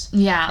rooms.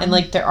 Yeah. And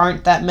like there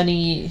aren't that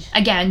many.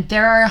 Again,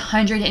 there are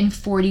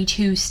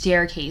 142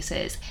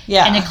 staircases.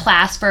 Yeah. In a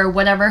class for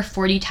whatever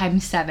 40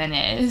 times 7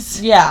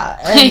 is. Yeah.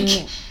 And,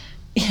 Like,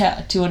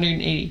 yeah,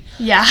 280.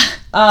 yeah.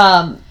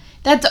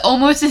 That's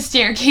almost a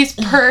staircase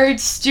per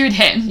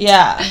student.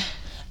 Yeah.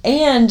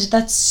 And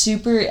that's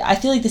super. I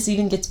feel like this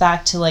even gets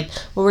back to like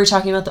what we were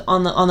talking about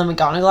on the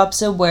McGonagall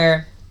episode,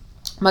 where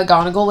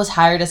McGonagall was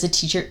hired as a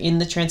teacher in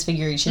the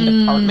Transfiguration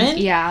department.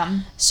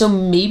 Yeah. So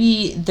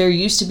maybe there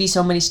used to be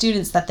so many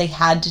students that they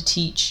had to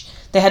teach.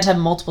 They had to have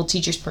multiple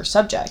teachers per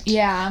subject.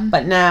 Yeah.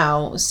 But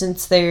now,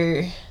 since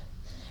they're,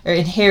 or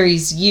in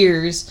Harry's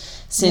years,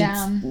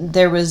 since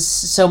there was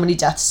so many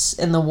deaths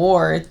in the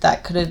war,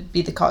 that could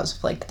be the cause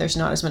of like there's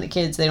not as many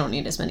kids. They don't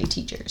need as many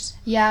teachers.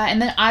 Yeah, and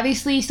then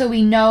obviously, so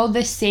we know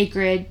the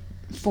sacred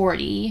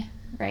 40,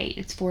 right?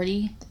 It's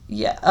 40?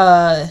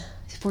 Yeah,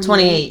 48,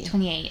 28.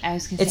 28, I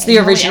was going to say. It's the I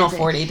know it original ends at-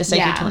 40, the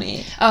sacred yeah.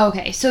 28. Oh,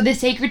 okay, so the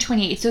sacred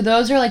 28. So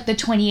those are like the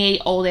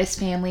 28 oldest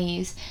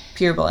families.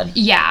 Pure blood.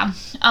 Yeah.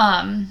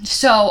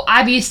 So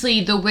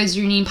obviously the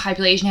wizarding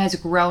population has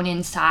grown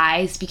in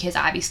size because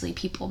obviously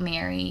people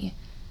marry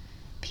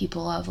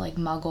people of like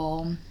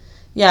Muggle.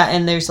 Yeah,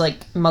 and there's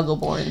like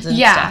Muggle-borns and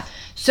Yeah. stuff.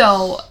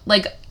 So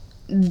like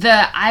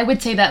I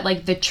would say that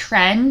like the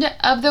trend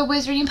of the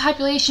wizarding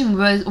population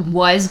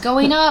was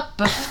going up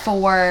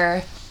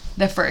before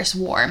the first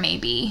war,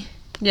 maybe.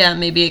 Yeah,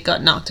 maybe it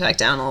got knocked back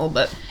down a little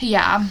bit.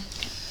 Yeah.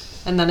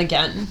 And then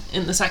again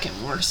in the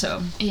second war,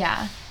 so.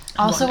 Yeah.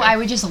 Also, Wonder. I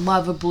would just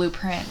love a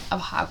blueprint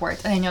of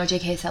Hogwarts. And I know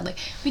JK said, like,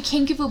 we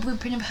can't give a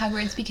blueprint of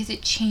Hogwarts because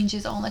it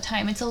changes all the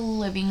time. It's a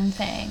living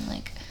thing.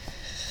 Like,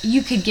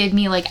 you could give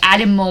me, like, at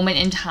a moment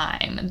in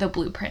time, the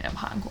blueprint of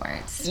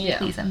Hogwarts. Yeah.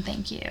 Please and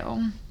thank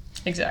you.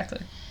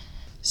 Exactly.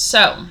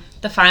 So,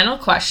 the final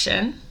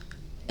question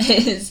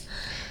is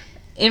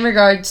in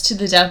regards to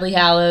the Deathly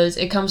Hallows.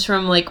 It comes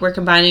from, like, we're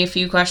combining a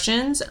few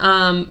questions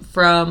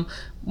from,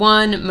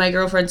 one, my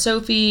girlfriend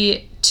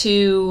Sophie,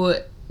 two,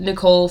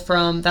 Nicole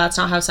from That's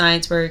Not How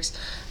Science Works.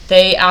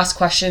 They ask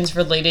questions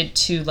related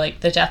to,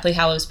 like, the Deathly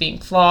Hallows being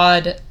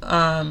flawed,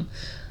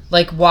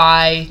 like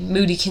why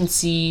Moody can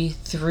see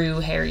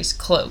through Harry's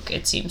cloak,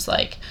 it seems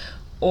like,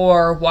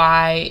 or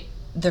why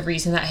the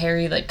reason that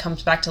Harry, like,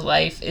 comes back to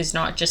life is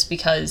not just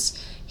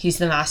because he's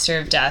the Master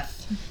of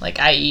Death, like,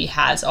 i.e.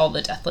 has all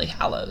the Deathly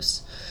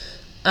Hallows.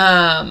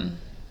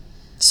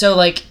 So,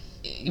 like,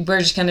 we're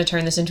just going to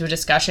turn this into a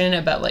discussion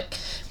about, like,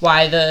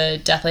 why the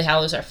Deathly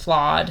Hallows are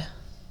flawed,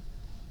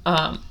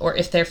 or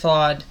if they're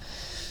flawed,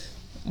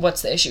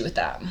 what's the issue with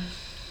that?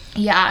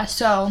 Yeah,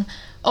 so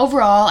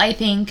overall, I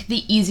think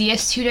the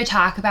easiest two to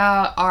talk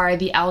about are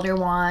the Elder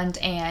Wand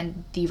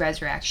and the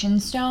Resurrection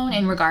Stone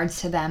in regards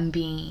to them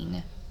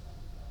being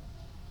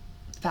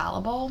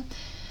fallible.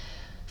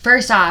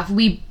 First off,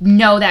 we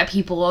know that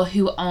people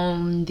who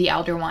own the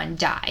Elder Wand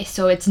die,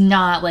 so it's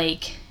not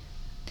like...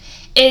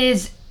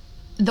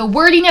 The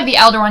wording of the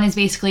Elder Wand is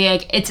basically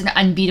like, it's an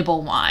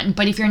unbeatable wand,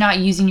 but if you're not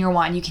using your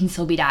wand, you can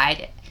still be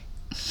died.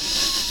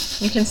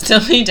 You can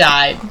still be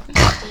died.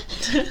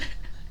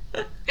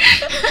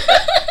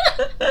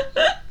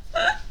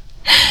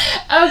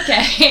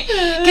 Okay,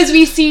 because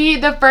we see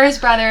the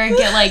first brother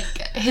get, like,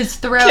 his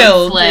throat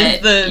Killed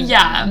slit. is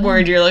the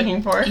word you're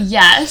looking for.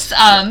 Yes,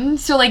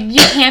 so, like,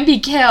 you can be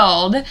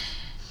killed.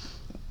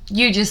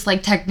 You just,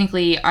 like,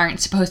 technically aren't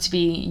supposed to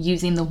be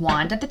using the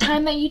wand at the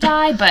time that you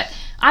die, but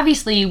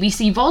obviously we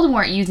see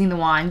Voldemort using the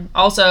wand.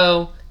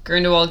 Also,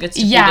 Grindelwald gets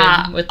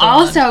defeated with the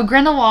also, wand.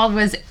 Grindelwald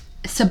was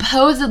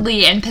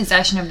supposedly in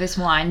possession of this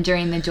wand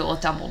during the duel with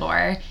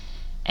Dumbledore,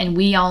 and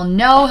we all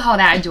know how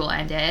that duel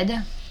ended.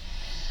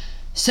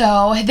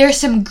 So there's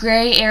some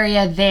gray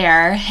area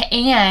there,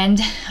 and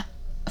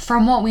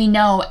from what we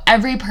know,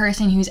 every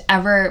person who's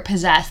ever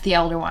possessed the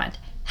Elder Wand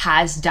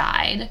has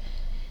died.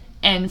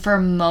 And for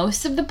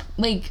most of the,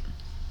 like,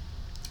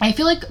 I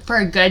feel like for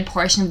a good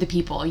portion of the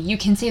people, you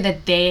can say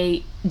that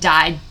they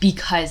died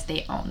because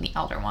they own the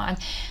Elder Wand.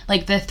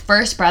 Like, the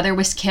first brother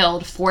was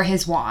killed for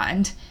his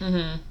wand.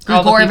 Mm-hmm.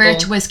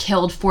 Gregorevich was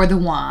killed for the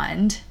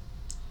wand.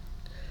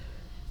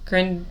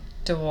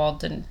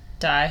 Grindelwald didn't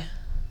die.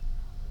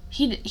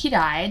 He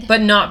died.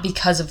 But not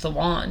because of the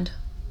wand.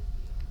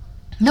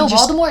 No, He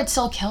just- Voldemort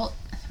still killed,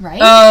 right?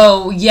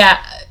 Oh,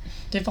 yeah.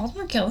 Did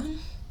Voldemort kill him?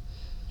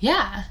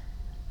 Yeah.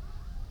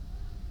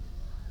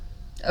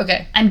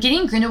 Okay. I'm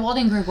getting Grindelwald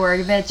and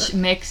Gregorovich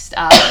mixed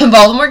up.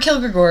 Voldemort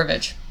killed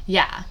Gregorovich.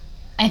 Yeah.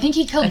 I think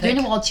he killed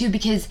Grindelwald too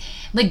because,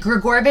 like,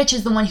 Gregorovich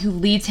is the one who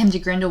leads him to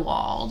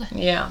Grindelwald.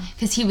 Yeah.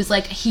 Because he was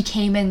like, he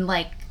came in,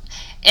 like,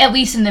 at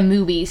least in the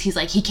movies, he's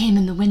like, he came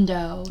in the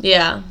window.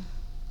 Yeah.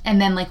 And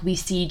then, like, we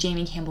see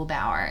Jamie Campbell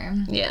Bower.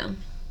 Yeah.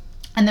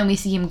 And then we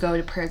see him go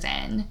to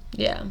prison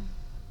Yeah.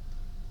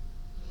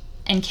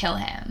 and kill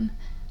him.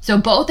 So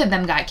both of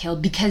them got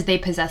killed because they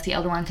possessed the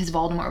Elder Wand, because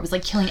Voldemort was,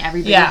 like, killing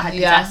everybody who had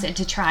possessed it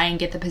to try and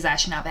get the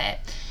possession of it.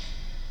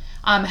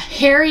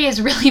 Harry is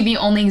really the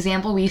only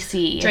example we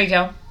see.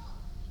 Draco.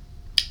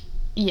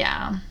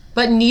 Yeah.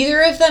 But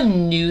neither of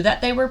them knew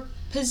that they were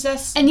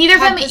possessed. And neither of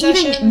had them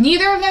possession.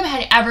 neither of them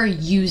had ever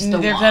used the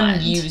Neither wand.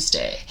 of them used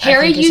it.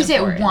 Harry I think is used it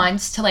important.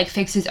 once to, like,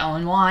 fix his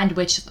own wand,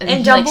 which And he,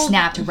 like, Dumbledore-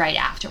 snapped right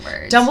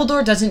afterwards.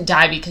 Dumbledore doesn't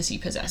die because he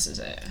possesses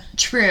it.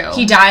 True.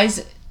 He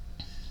dies,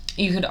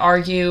 you could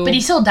argue, But he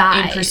still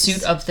dies. in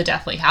pursuit of the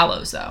Deathly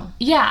Hallows, though.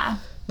 Yeah.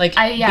 Like,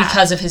 yeah.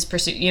 because of his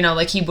pursuit, you know,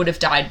 like, he would have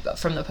died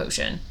from the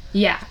potion.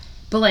 Yeah.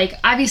 But, like,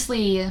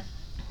 obviously,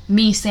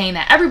 me saying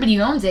that everybody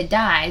who owns it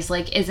dies,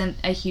 like, isn't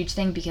a huge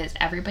thing because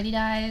everybody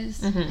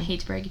dies. I hate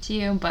to break it to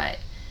you, but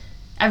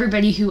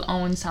everybody who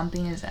owns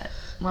something is at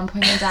one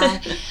point going to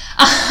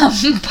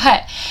die.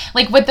 But,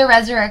 like, with the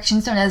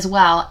Resurrection Stone as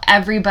well,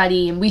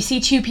 everybody, we see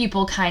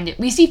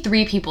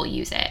three people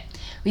use it.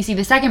 We see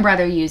the second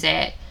brother use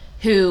it,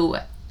 who,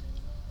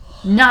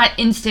 not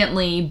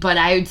instantly, but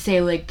I would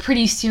say, like,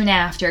 pretty soon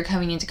after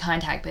coming into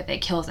contact with it,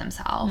 kills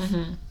himself.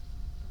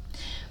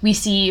 We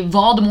see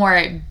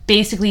Voldemort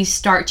basically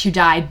start to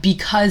die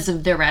because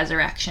of the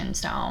Resurrection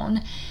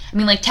Stone. I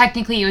mean, like,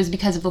 technically it was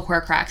because of the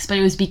Horcrux, but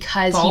it was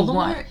because he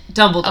won.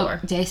 Dumbledore.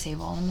 Oh, did I say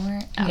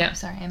Voldemort? Oh, Yeah.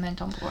 sorry, I meant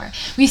Dumbledore.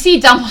 We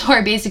see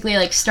Dumbledore basically,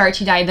 like, start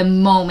to die the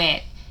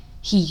moment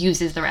he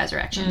uses the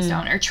Resurrection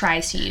Stone, or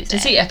tries to use it.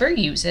 Does he ever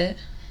use it?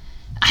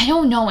 I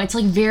don't know. It's,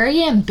 like,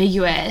 very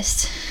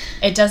ambiguous.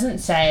 It doesn't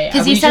say.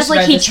 Because he says,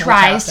 like, he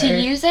tries to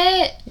use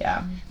it.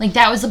 Yeah. Like,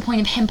 that was the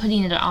point of him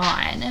putting it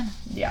on.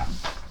 Yeah.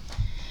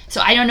 So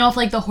I don't know if,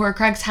 like, the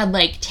Horcrux had,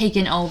 like,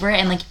 taken over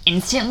and, like,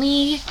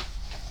 instantly,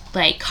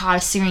 like,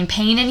 caused searing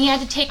pain and he had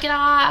to take it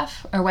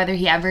off, or whether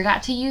he ever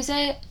got to use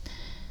it.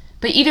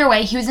 But either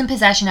way, he was in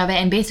possession of it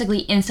and basically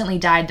instantly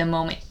died the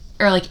moment,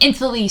 or, like,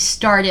 instantly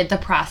started the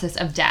process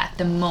of death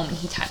the moment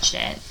he touched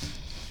it.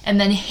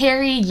 And then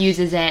Harry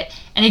uses it,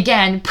 and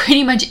again,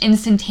 pretty much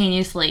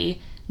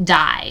instantaneously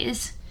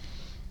dies,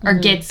 or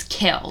gets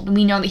killed.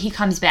 We know that he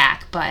comes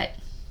back, but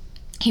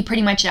he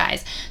pretty much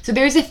dies. So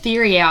there's a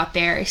theory out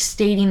there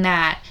stating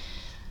that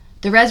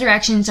the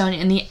Resurrection Stone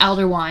and the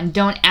Elder Wand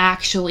don't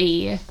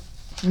actually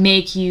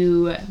make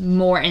you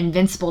more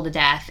invincible to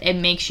death. It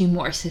makes you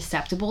more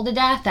susceptible to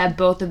death, that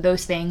both of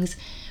those things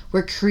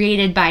were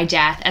created by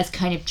death as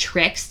kind of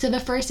tricks to the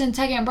first and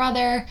second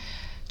brother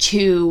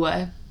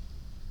to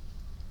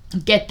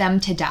get them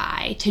to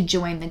die, to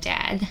join the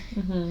dead.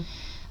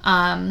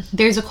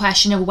 There's a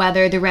question of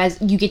whether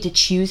you get to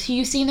choose who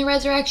you see in the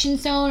Resurrection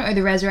Stone, or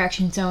the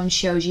Resurrection Stone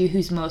shows you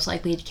who's most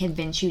likely to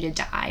convince you to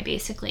die,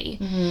 basically.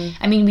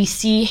 I mean, we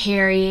see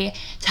Harry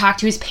talk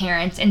to his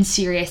parents and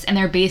Sirius, and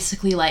they're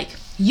basically like,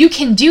 you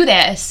can do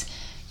this.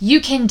 You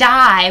can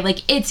die.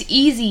 Like, it's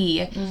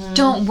easy.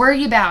 Don't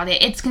worry about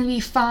it. It's going to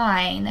be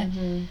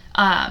fine.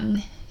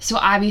 So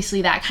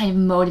obviously that kind of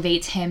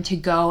motivates him to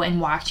go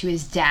and walk to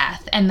his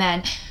death. And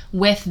then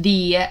with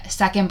the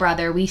second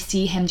brother, we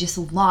see him just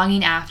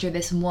longing after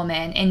this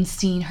woman, and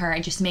seeing her,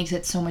 it just makes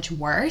it so much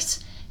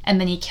worse. And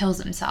then he kills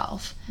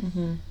himself.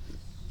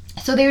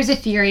 So there's a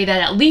theory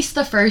that at least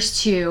the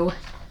first two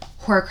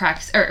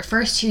Horcrux, or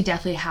first two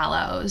Deathly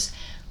Hallows,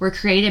 were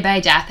created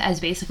by death as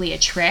basically a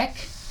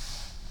trick.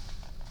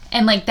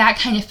 And, like, that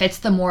kind of fits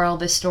the moral of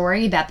the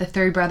story, that the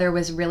third brother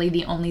was really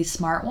the only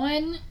smart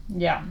one.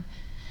 Yeah.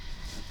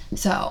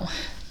 So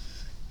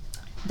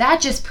that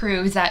just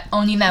proves that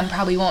owning them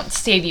probably won't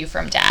save you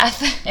from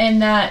death.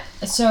 And that,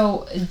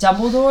 so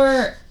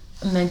Dumbledore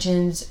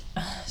mentions,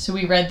 so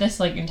we read this,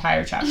 like,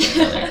 entire chapter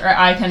earlier, or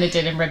I kind of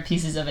did and read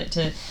pieces of it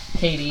to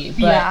Katie, but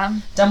Yeah.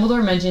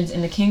 Dumbledore mentions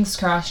in the King's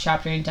Cross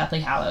chapter in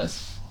Deathly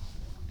Hallows,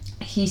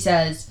 he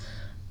says,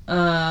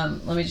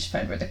 let me just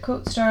find where the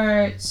quote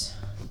starts.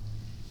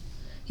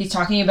 He's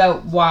talking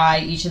about why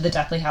each of the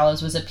Deathly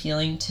Hallows was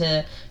appealing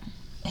to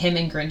him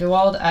and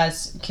Grindelwald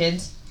as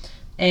kids.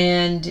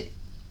 And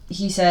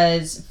he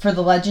says, for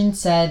the legend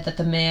said that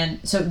the man...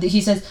 So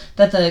he says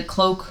that the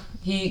cloak...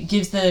 He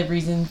gives the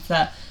reasons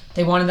that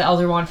they wanted the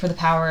Elder Wand for the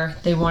power.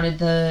 They wanted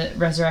the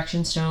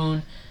Resurrection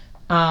Stone.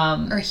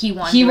 Or he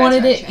wanted He the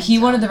wanted it. Resurrection He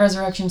wanted Stone. the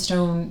Resurrection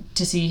Stone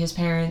to see his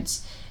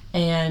parents.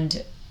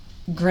 And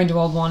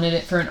Grindelwald wanted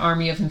it for an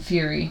army of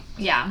Inferi.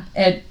 Yeah.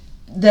 And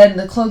then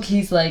the cloak,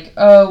 he's like,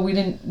 oh, we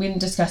didn't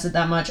discuss it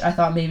that much. I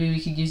thought maybe we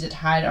could use it to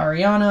hide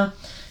Ariana.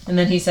 And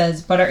then he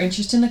says, but our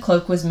interest in the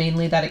cloak was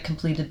mainly that it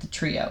completed the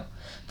trio.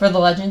 For the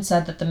legend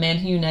said that the man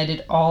who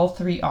united all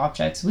three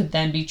objects would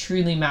then be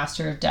truly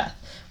master of death.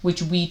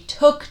 which we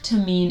took to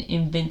mean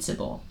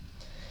invincible.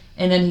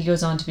 And then he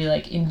goes on to be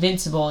like,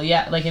 invincible,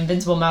 yeah, like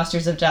invincible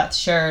masters of death,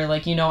 sure,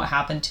 like, you know what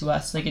happened to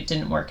us, like it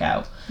didn't work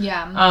out.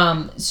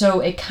 Yeah.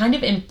 So it kind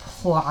of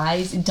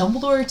implies,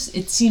 Dumbledore,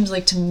 it seems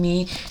like to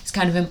me, is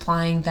kind of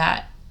implying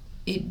that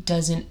it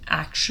doesn't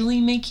actually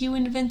make you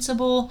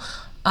invincible.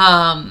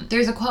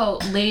 There's a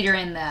quote later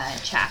in the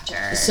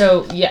chapter.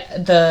 So, yeah,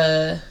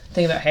 the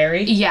thing about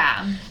Harry.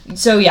 Yeah.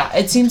 So, yeah,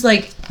 it seems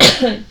like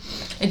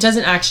it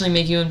doesn't actually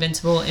make you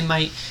invincible. It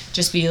might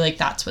just be like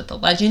that's what the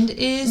legend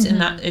is,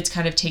 and that it's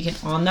kind of taken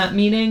on that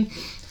meaning.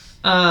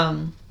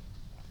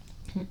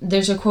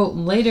 There's a quote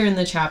later in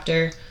the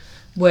chapter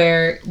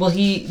where,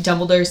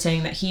 Dumbledore is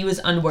saying that he was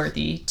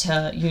unworthy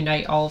to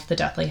unite all of the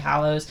Deathly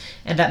Hallows,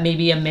 and that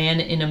maybe a man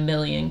in a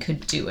million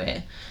could do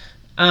it.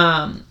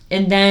 And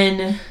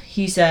then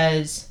he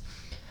says,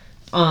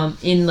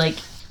 in like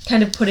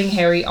kind of putting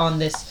Harry on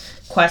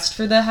this quest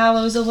for the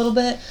Hallows a little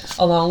bit,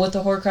 along with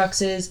the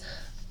Horcruxes,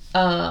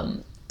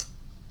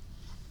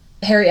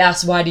 Harry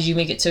asks, why did you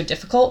make it so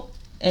difficult?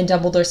 And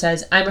Dumbledore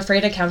says, I'm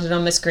afraid I counted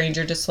on Miss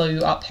Granger to slow you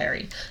up,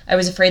 Harry. I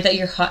was afraid that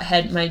your hot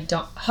head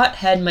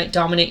might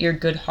dominate your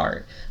good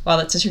heart. Wow,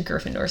 that's such a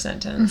Gryffindor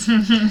sentence.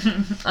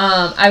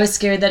 I was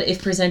scared that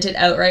if presented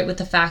outright with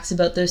the facts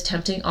about those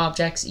tempting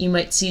objects, you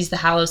might seize the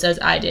Hallows as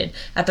I did,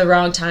 at the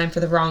wrong time for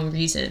the wrong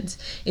reasons.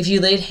 If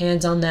you laid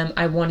hands on them,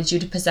 I wanted you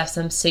to possess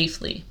them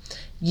safely.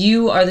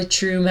 You are the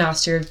true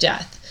master of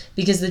death.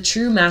 Because the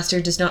true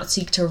master does not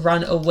seek to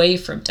run away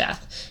from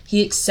death.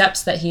 He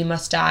accepts that he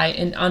must die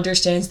and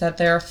understands that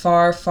there are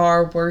far,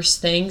 far worse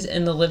things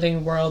in the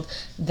living world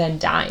than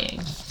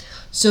dying.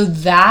 So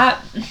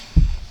that,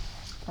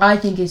 I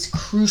think, is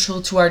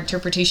crucial to our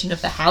interpretation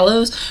of the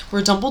Hallows,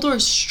 where Dumbledore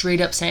is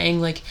straight up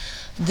saying, like,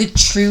 the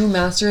true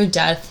master of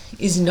death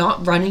is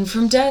not running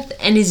from death,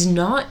 and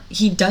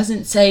he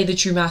doesn't say the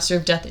true master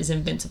of death is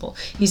invincible.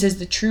 He says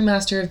the true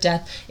master of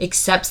death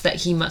accepts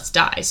that he must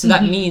die. So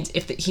that means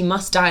if he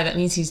must die, that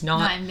means he's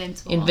not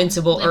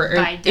invincible like,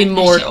 or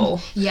immortal.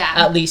 Yeah.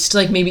 At least,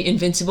 like maybe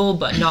invincible,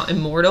 but not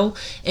immortal.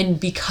 And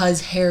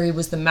because Harry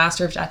was the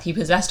master of death, he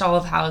possessed all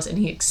of Hallows, and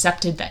he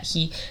accepted that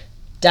he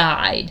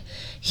died.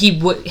 He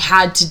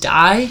had to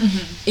die.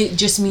 It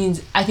just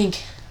means, I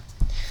think,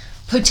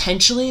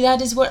 potentially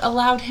that is what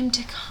allowed him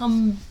to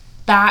come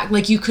back.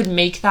 Like, you could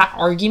make that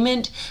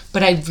argument,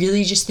 but I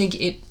really just think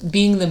it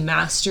being the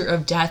master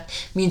of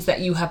death means that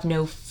you have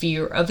no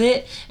fear of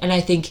it, and I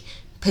think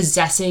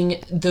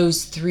possessing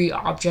those three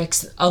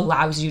objects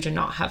allows you to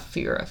not have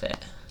fear of it.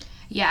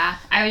 Yeah,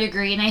 I would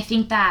agree, and I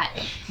think that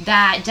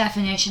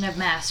definition of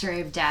master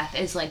of death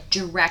is like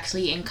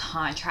directly in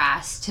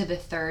contrast to the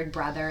third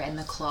brother in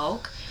the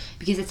cloak,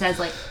 because it says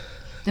like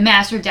the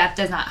master of death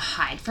does not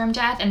hide from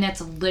death, and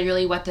that's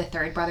literally what the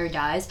third brother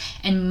does.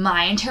 And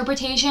my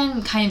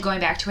interpretation, kind of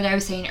going back to what I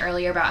was saying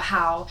earlier about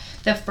how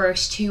the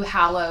first two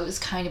Hallows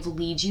kind of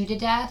lead you to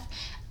death,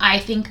 I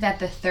think that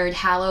the third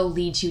Hallow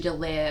leads you to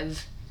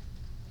live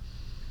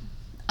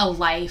a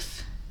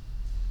life,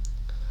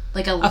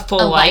 like a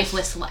full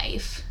lifeless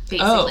life,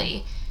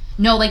 basically.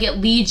 No, like it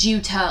leads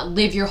you to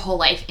live your whole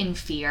life in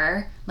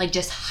fear, like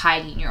just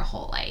hiding your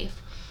whole life.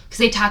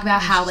 Because they talk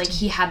about how, like,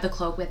 he had the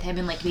cloak with him,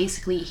 and, like,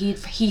 basically he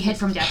hid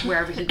from death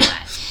wherever he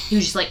went. He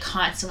was just, like,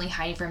 constantly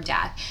hiding from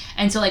death.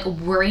 And so, like,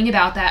 worrying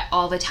about that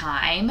all the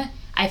time,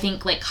 I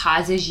think, like,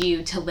 causes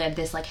you to live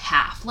this, like,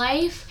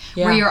 half-life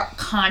where you're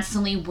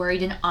constantly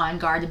worried and on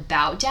guard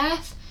about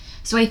death.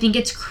 So I think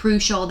it's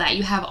crucial that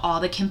you have all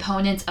the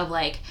components of,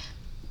 like,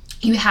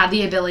 you have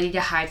the ability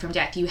to hide from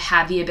death, you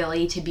have the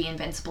ability to be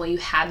invincible, you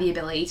have the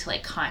ability to,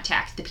 like,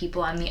 contact the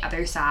people on the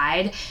other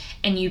side,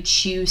 and you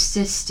choose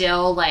to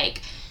still,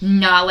 like,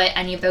 not let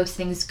any of those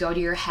things go to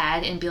your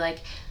head and be like,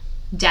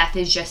 death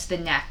is just the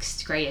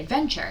next great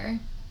adventure.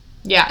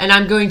 Yeah, and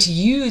I'm going to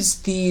use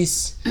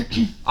these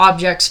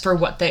objects for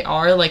what they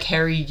are, like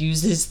Harry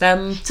uses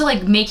them. To,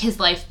 like, make his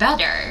life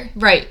better.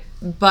 Right,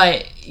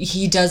 but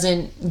he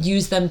doesn't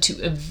use them to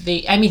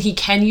evade... I mean, he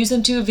can use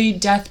them to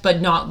evade death,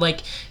 but not,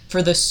 like,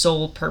 for the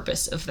sole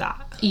purpose of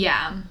that.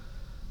 Yeah.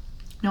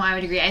 No, I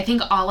would agree. I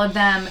think all of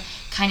them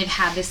kind of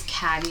have this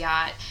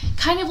caveat,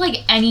 kind of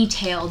like any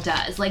tale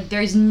does. Like,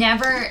 there's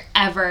never,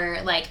 ever,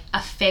 like,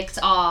 a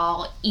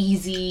fix-all,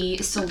 easy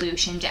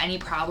solution to any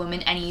problem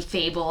in any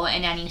fable,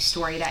 in any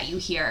story that you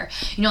hear.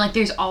 You know, like,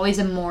 there's always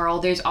a moral,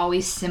 there's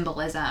always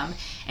symbolism.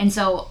 And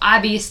so,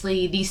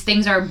 obviously, these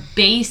things are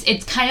based...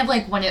 It's kind of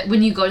like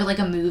when you go to, like,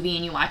 a movie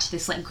and you watch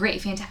this, like,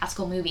 great,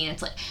 fantastical movie, and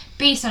it's, like,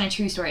 based on a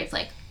true story. It's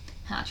like,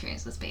 how true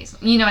is this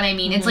based on? You know what I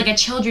mean? Mm-hmm. It's like a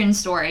children's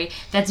story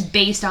that's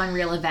based on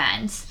real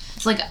events.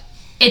 It's like,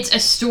 it's a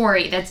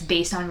story that's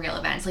based on real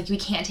events. Like, we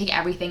can't take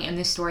everything in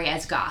this story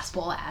as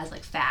gospel, as,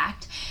 like,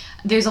 fact.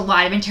 There's a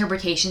lot of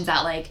interpretations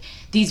that, like,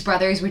 these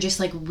brothers were just,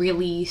 like,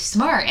 really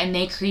smart, and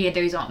they created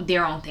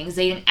their own things.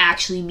 They didn't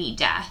actually meet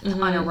death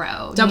on a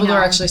road.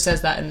 Dumbledore actually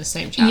says that in the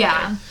same chapter.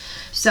 Yeah.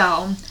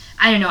 So,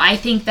 I don't know. I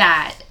think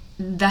that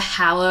the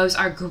Hallows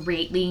are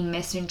greatly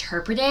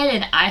misinterpreted,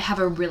 and I have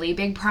a really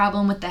big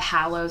problem with the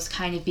Hallows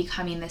kind of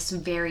becoming this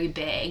very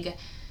big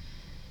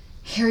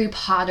Harry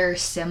Potter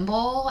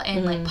symbol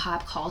in like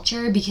pop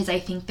culture, because I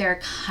think they're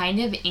kind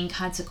of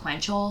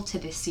inconsequential to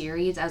the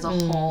series as a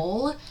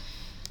whole.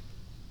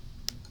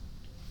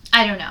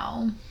 I don't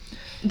know.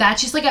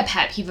 That's just like a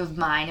pet peeve of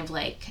mine of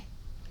like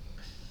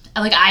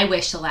I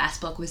wish the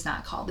last book was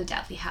not called The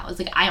Deathly Hallows.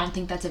 Like, I don't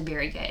think that's a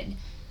very good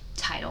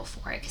title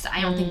for it, because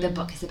I don't think the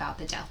book is about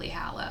the Deathly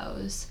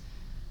Hallows.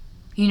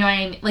 You know what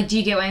I mean? Like, do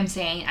you get what I'm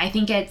saying? I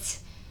think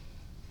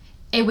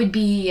it would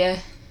be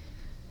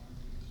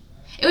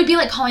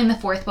like calling the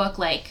fourth book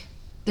like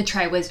the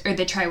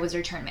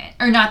Triwizard Tournament,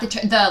 or not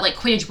the like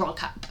Quidditch World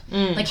Cup,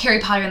 like Harry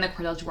Potter and the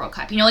Quidditch World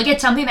Cup. You know, like,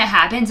 it's something that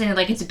happens and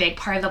like it's a big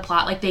part of the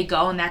plot. Like, they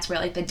go and that's where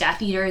like the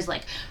Death Eaters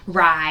like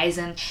rise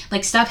and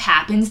like stuff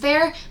happens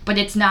there, but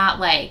it's not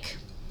like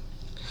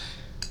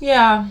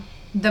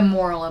the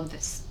moral of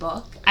this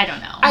book. I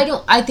don't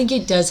know. I think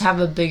it does have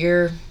a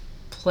bigger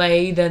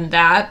play than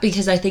that,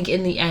 because I think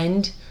in the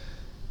end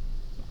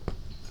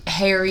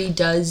Harry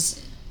does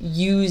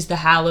use the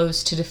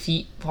Hallows to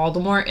defeat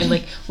Voldemort, and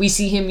like we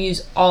see him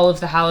use all of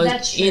the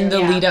Hallows in the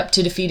lead up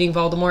to defeating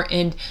Voldemort,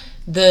 and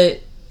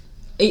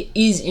it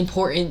is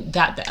important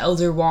that the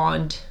Elder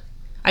Wand,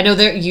 I know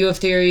that you have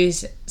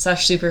theories /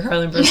 Super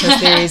Carlin Brooks has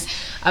theories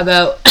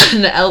about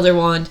the Elder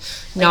Wand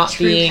like not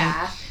being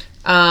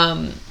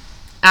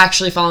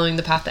actually following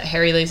the path that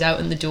Harry lays out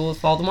in the duel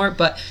with Voldemort,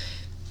 but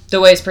the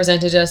way it's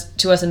presented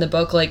to us in the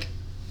book, like,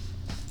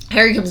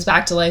 Harry comes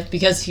back to life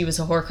because he was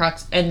a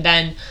Horcrux, and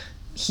then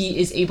he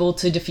is able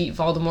to defeat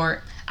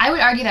Voldemort. I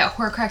would argue that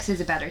Horcrux is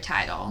a better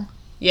title.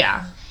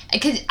 Yeah.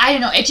 Because, I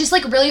don't know, it's just,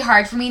 like, really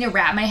hard for me to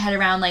wrap my head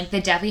around, like,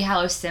 the Deathly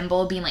Hallows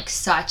symbol being, like,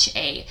 such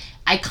a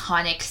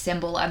iconic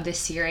symbol of the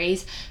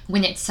series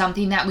when it's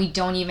something that we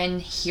don't even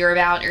hear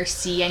about or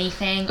see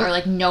anything or,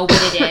 like, know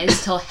what it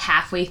is till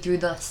halfway through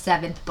the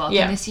 7th book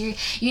in the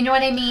series. You know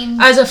what I mean?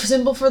 As a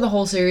symbol for the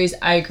whole series,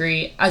 I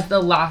agree. As the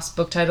last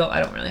book title,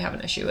 I don't really have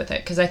an issue with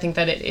it, because I think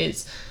that it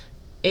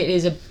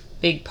is a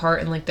big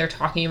part, and like they're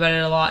talking about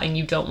it a lot, and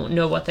you don't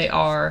know what they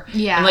are.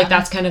 Yeah. And like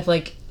that's kind of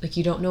like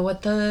you don't know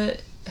what who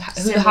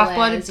the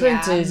Half-Blooded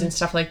Prince is and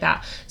stuff like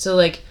that. So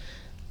like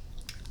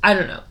I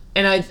don't know.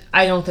 And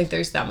I don't think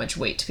there's that much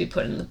weight to be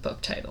put in the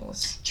book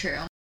titles. True.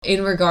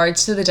 In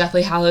regards to the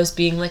Deathly Hallows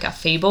being like a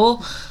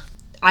fable,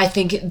 I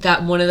think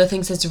that one of the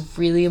things that's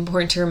really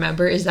important to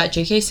remember is that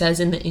JK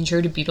says in the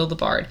intro to Beetle the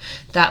Bard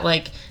that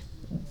like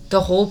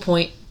the whole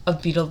point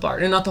of Beetle the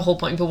Bard, or not the whole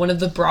point, but one of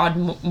the broad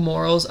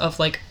morals of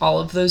like all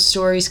of those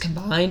stories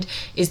combined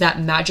is that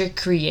magic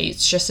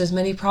creates just as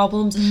many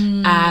problems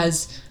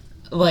as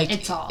like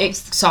it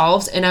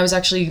solves. And I was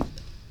actually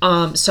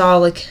saw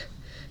like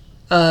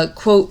a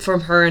quote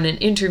from her in an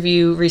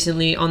interview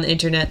recently on the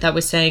internet that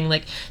was saying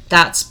like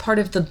that's part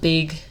of the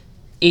big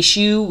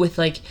issue with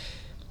like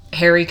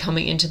Harry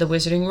coming into the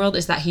wizarding world,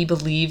 is that he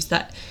believes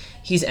that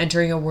he's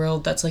entering a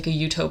world that's like a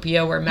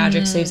utopia where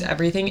magic saves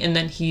everything, and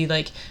then he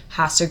like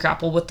has to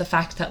grapple with the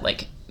fact that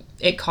like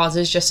it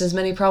causes just as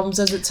many problems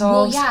as it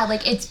solves. Well, yeah,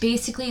 like it's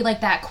basically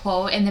like that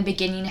quote in the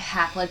beginning of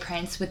Half-Blood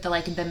Prince with the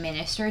like the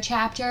minister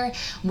chapter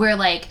where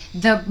like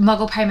the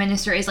Muggle Prime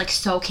Minister is like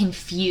so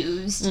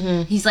confused.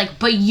 He's like,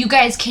 but you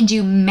guys can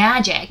do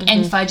magic,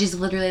 and Fudge is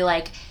literally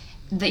like,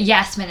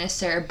 yes,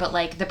 minister, but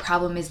like the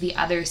problem is the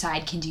other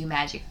side can do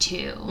magic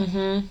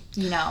too.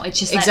 You know, it's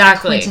just that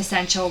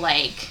quintessential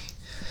like.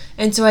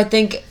 And so I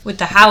think with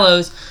the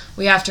Hallows,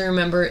 we have to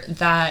remember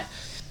that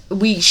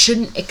we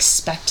shouldn't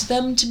expect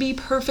them to be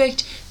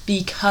perfect,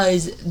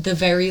 because the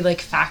very like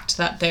fact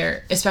that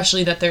they're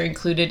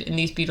included in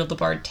these Beetle the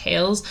Bard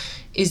tales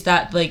is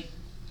that like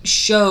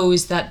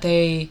shows that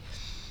there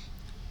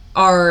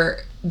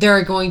are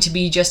going to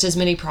be just as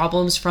many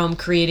problems from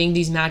creating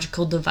these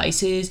magical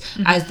devices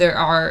as there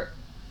are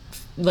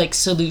like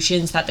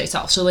solutions that they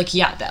solve. So like,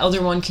 yeah, the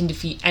Elder Wand can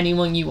defeat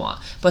anyone you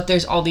want, but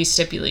there's all these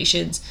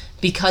stipulations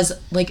because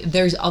like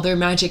there's other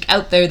magic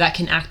out there that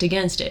can act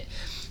against it.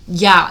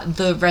 Yeah,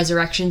 the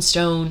Resurrection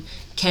Stone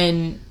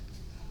can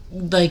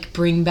like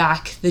bring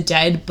back the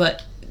dead,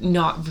 but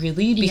not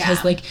really,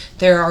 because like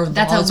there are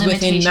laws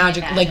within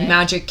magic. Like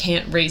magic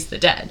can't raise the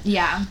dead.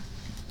 Yeah,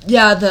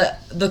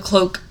 the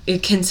cloak,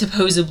 it can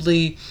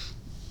supposedly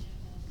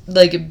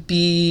like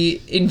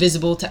be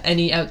invisible to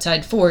any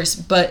outside force,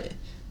 but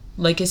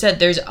like I said,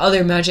 there's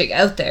other magic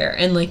out there,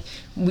 and like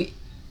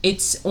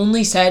it's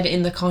only said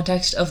in the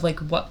context of like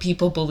what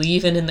people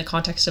believe and in the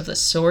context of the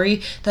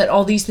story that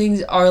all these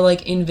things are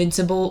like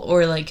invincible,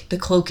 or like the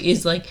cloak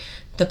is like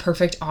the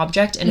perfect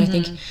object. And I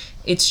think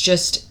it's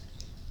just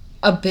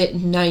a bit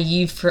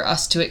naive for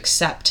us to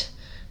accept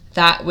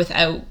that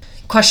without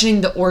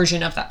questioning the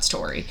origin of that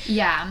story.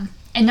 Yeah.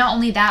 And not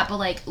only that, but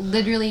like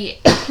literally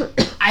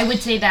I would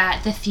say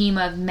that the theme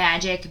of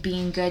magic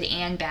being good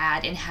and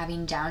bad and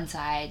having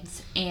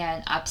downsides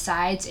and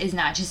upsides is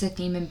not just a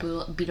theme in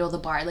Beetle the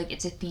Bard. Like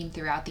it's a theme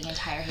throughout the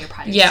entire Harry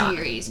Potter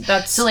series.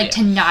 So like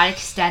to not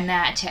extend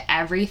that to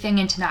everything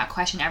and to not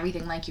question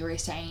everything, like you were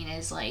saying,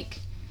 is like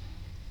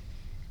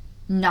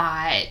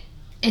not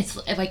It's,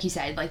 like you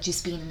said, like,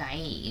 just being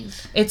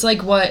naive. It's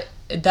like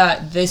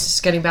this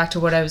is getting back to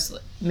what I was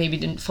maybe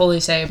didn't fully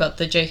say about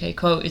the JK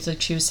quote. It's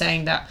like she was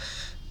saying that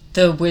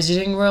the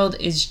wizarding world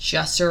is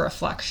just a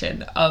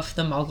reflection of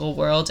the Muggle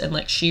world, and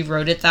like she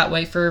wrote it that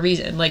way for a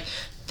reason. Like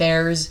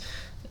there's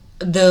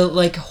the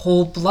like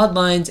whole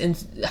bloodlines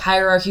and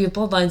hierarchy of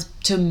bloodlines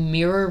to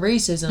mirror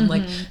racism.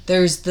 Like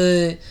there's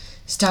the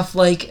stuff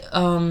like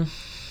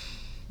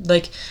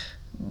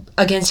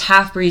against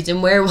half-breeds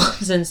and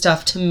werewolves and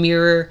stuff to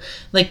mirror,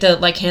 like the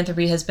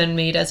lycanthropy has been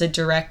made as a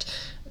direct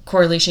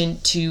correlation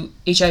to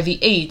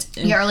HIV/AIDS.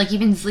 Yeah, or like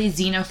even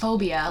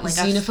xenophobia. Like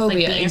xenophobia,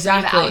 like being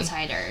exactly.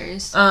 afraid of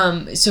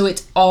outsiders. So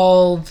it's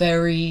all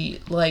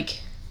very,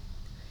 like,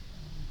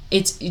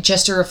 it's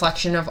just a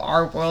reflection of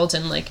our world,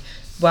 and like,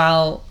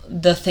 while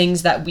the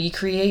things that we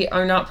create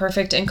are not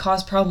perfect and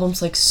cause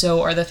problems, like,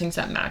 so are the things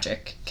that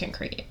magic can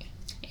create.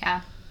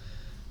 Yeah.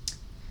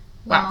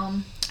 Wow.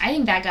 Well, I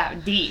think that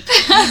got deep.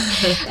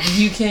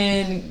 You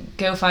can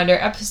go find our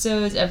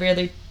episodes every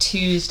other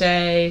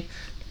Tuesday.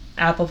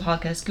 Apple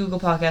Podcasts, Google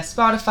Podcasts,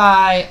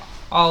 Spotify,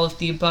 all of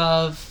the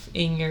above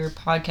in your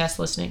podcast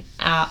listening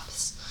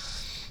apps.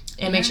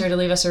 And make sure to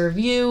leave us a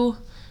review.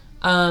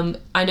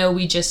 I know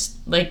we just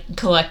like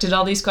collected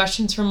all these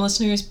questions from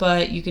listeners,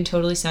 but you can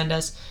totally send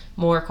us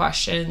more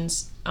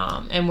questions.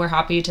 And we're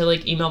happy to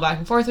like email back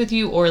and forth with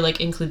you, or like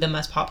include them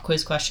as pop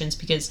quiz questions,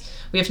 because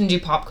we often do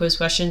pop quiz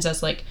questions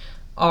as like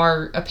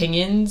our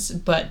opinions,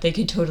 but they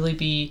could totally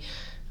be,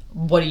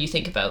 what do you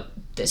think about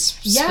this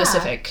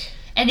specific.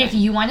 And if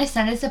you want to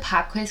send us a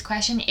pop quiz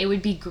question, it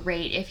would be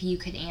great if you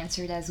could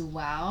answer it as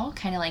well.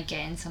 Kind of like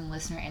get in some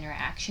listener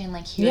interaction,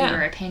 like hear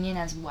your opinion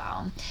as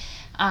well.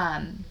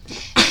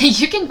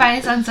 You can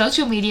find us on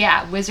social media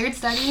at Wizard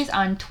Studies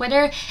on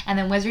Twitter, and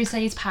then Wizard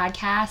Studies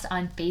Podcast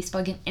on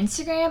Facebook and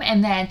Instagram.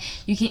 And then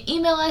you can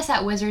email us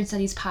at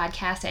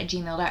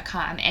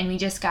wizardstudiespodcast@gmail.com. And we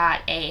just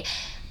got a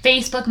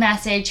Facebook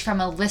message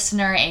from a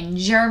listener in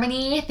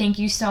Germany. Thank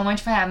you so much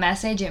for that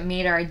message. It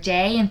made our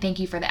day, and thank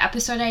you for the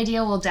episode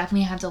idea. We'll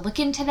definitely have to look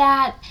into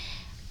that.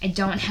 I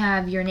don't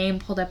have your name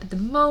pulled up at the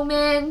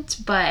moment,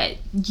 but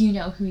you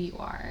know who you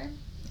are,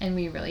 and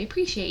we really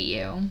appreciate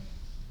you.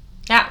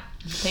 Yeah,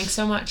 thanks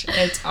so much.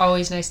 It's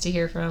always nice to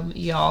hear from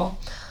y'all.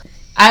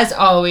 As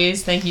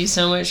always, thank you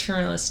so much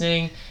for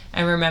listening,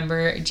 and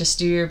remember, just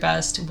do your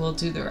best, we'll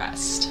do the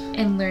rest.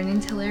 And learn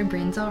until our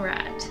brains all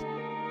red.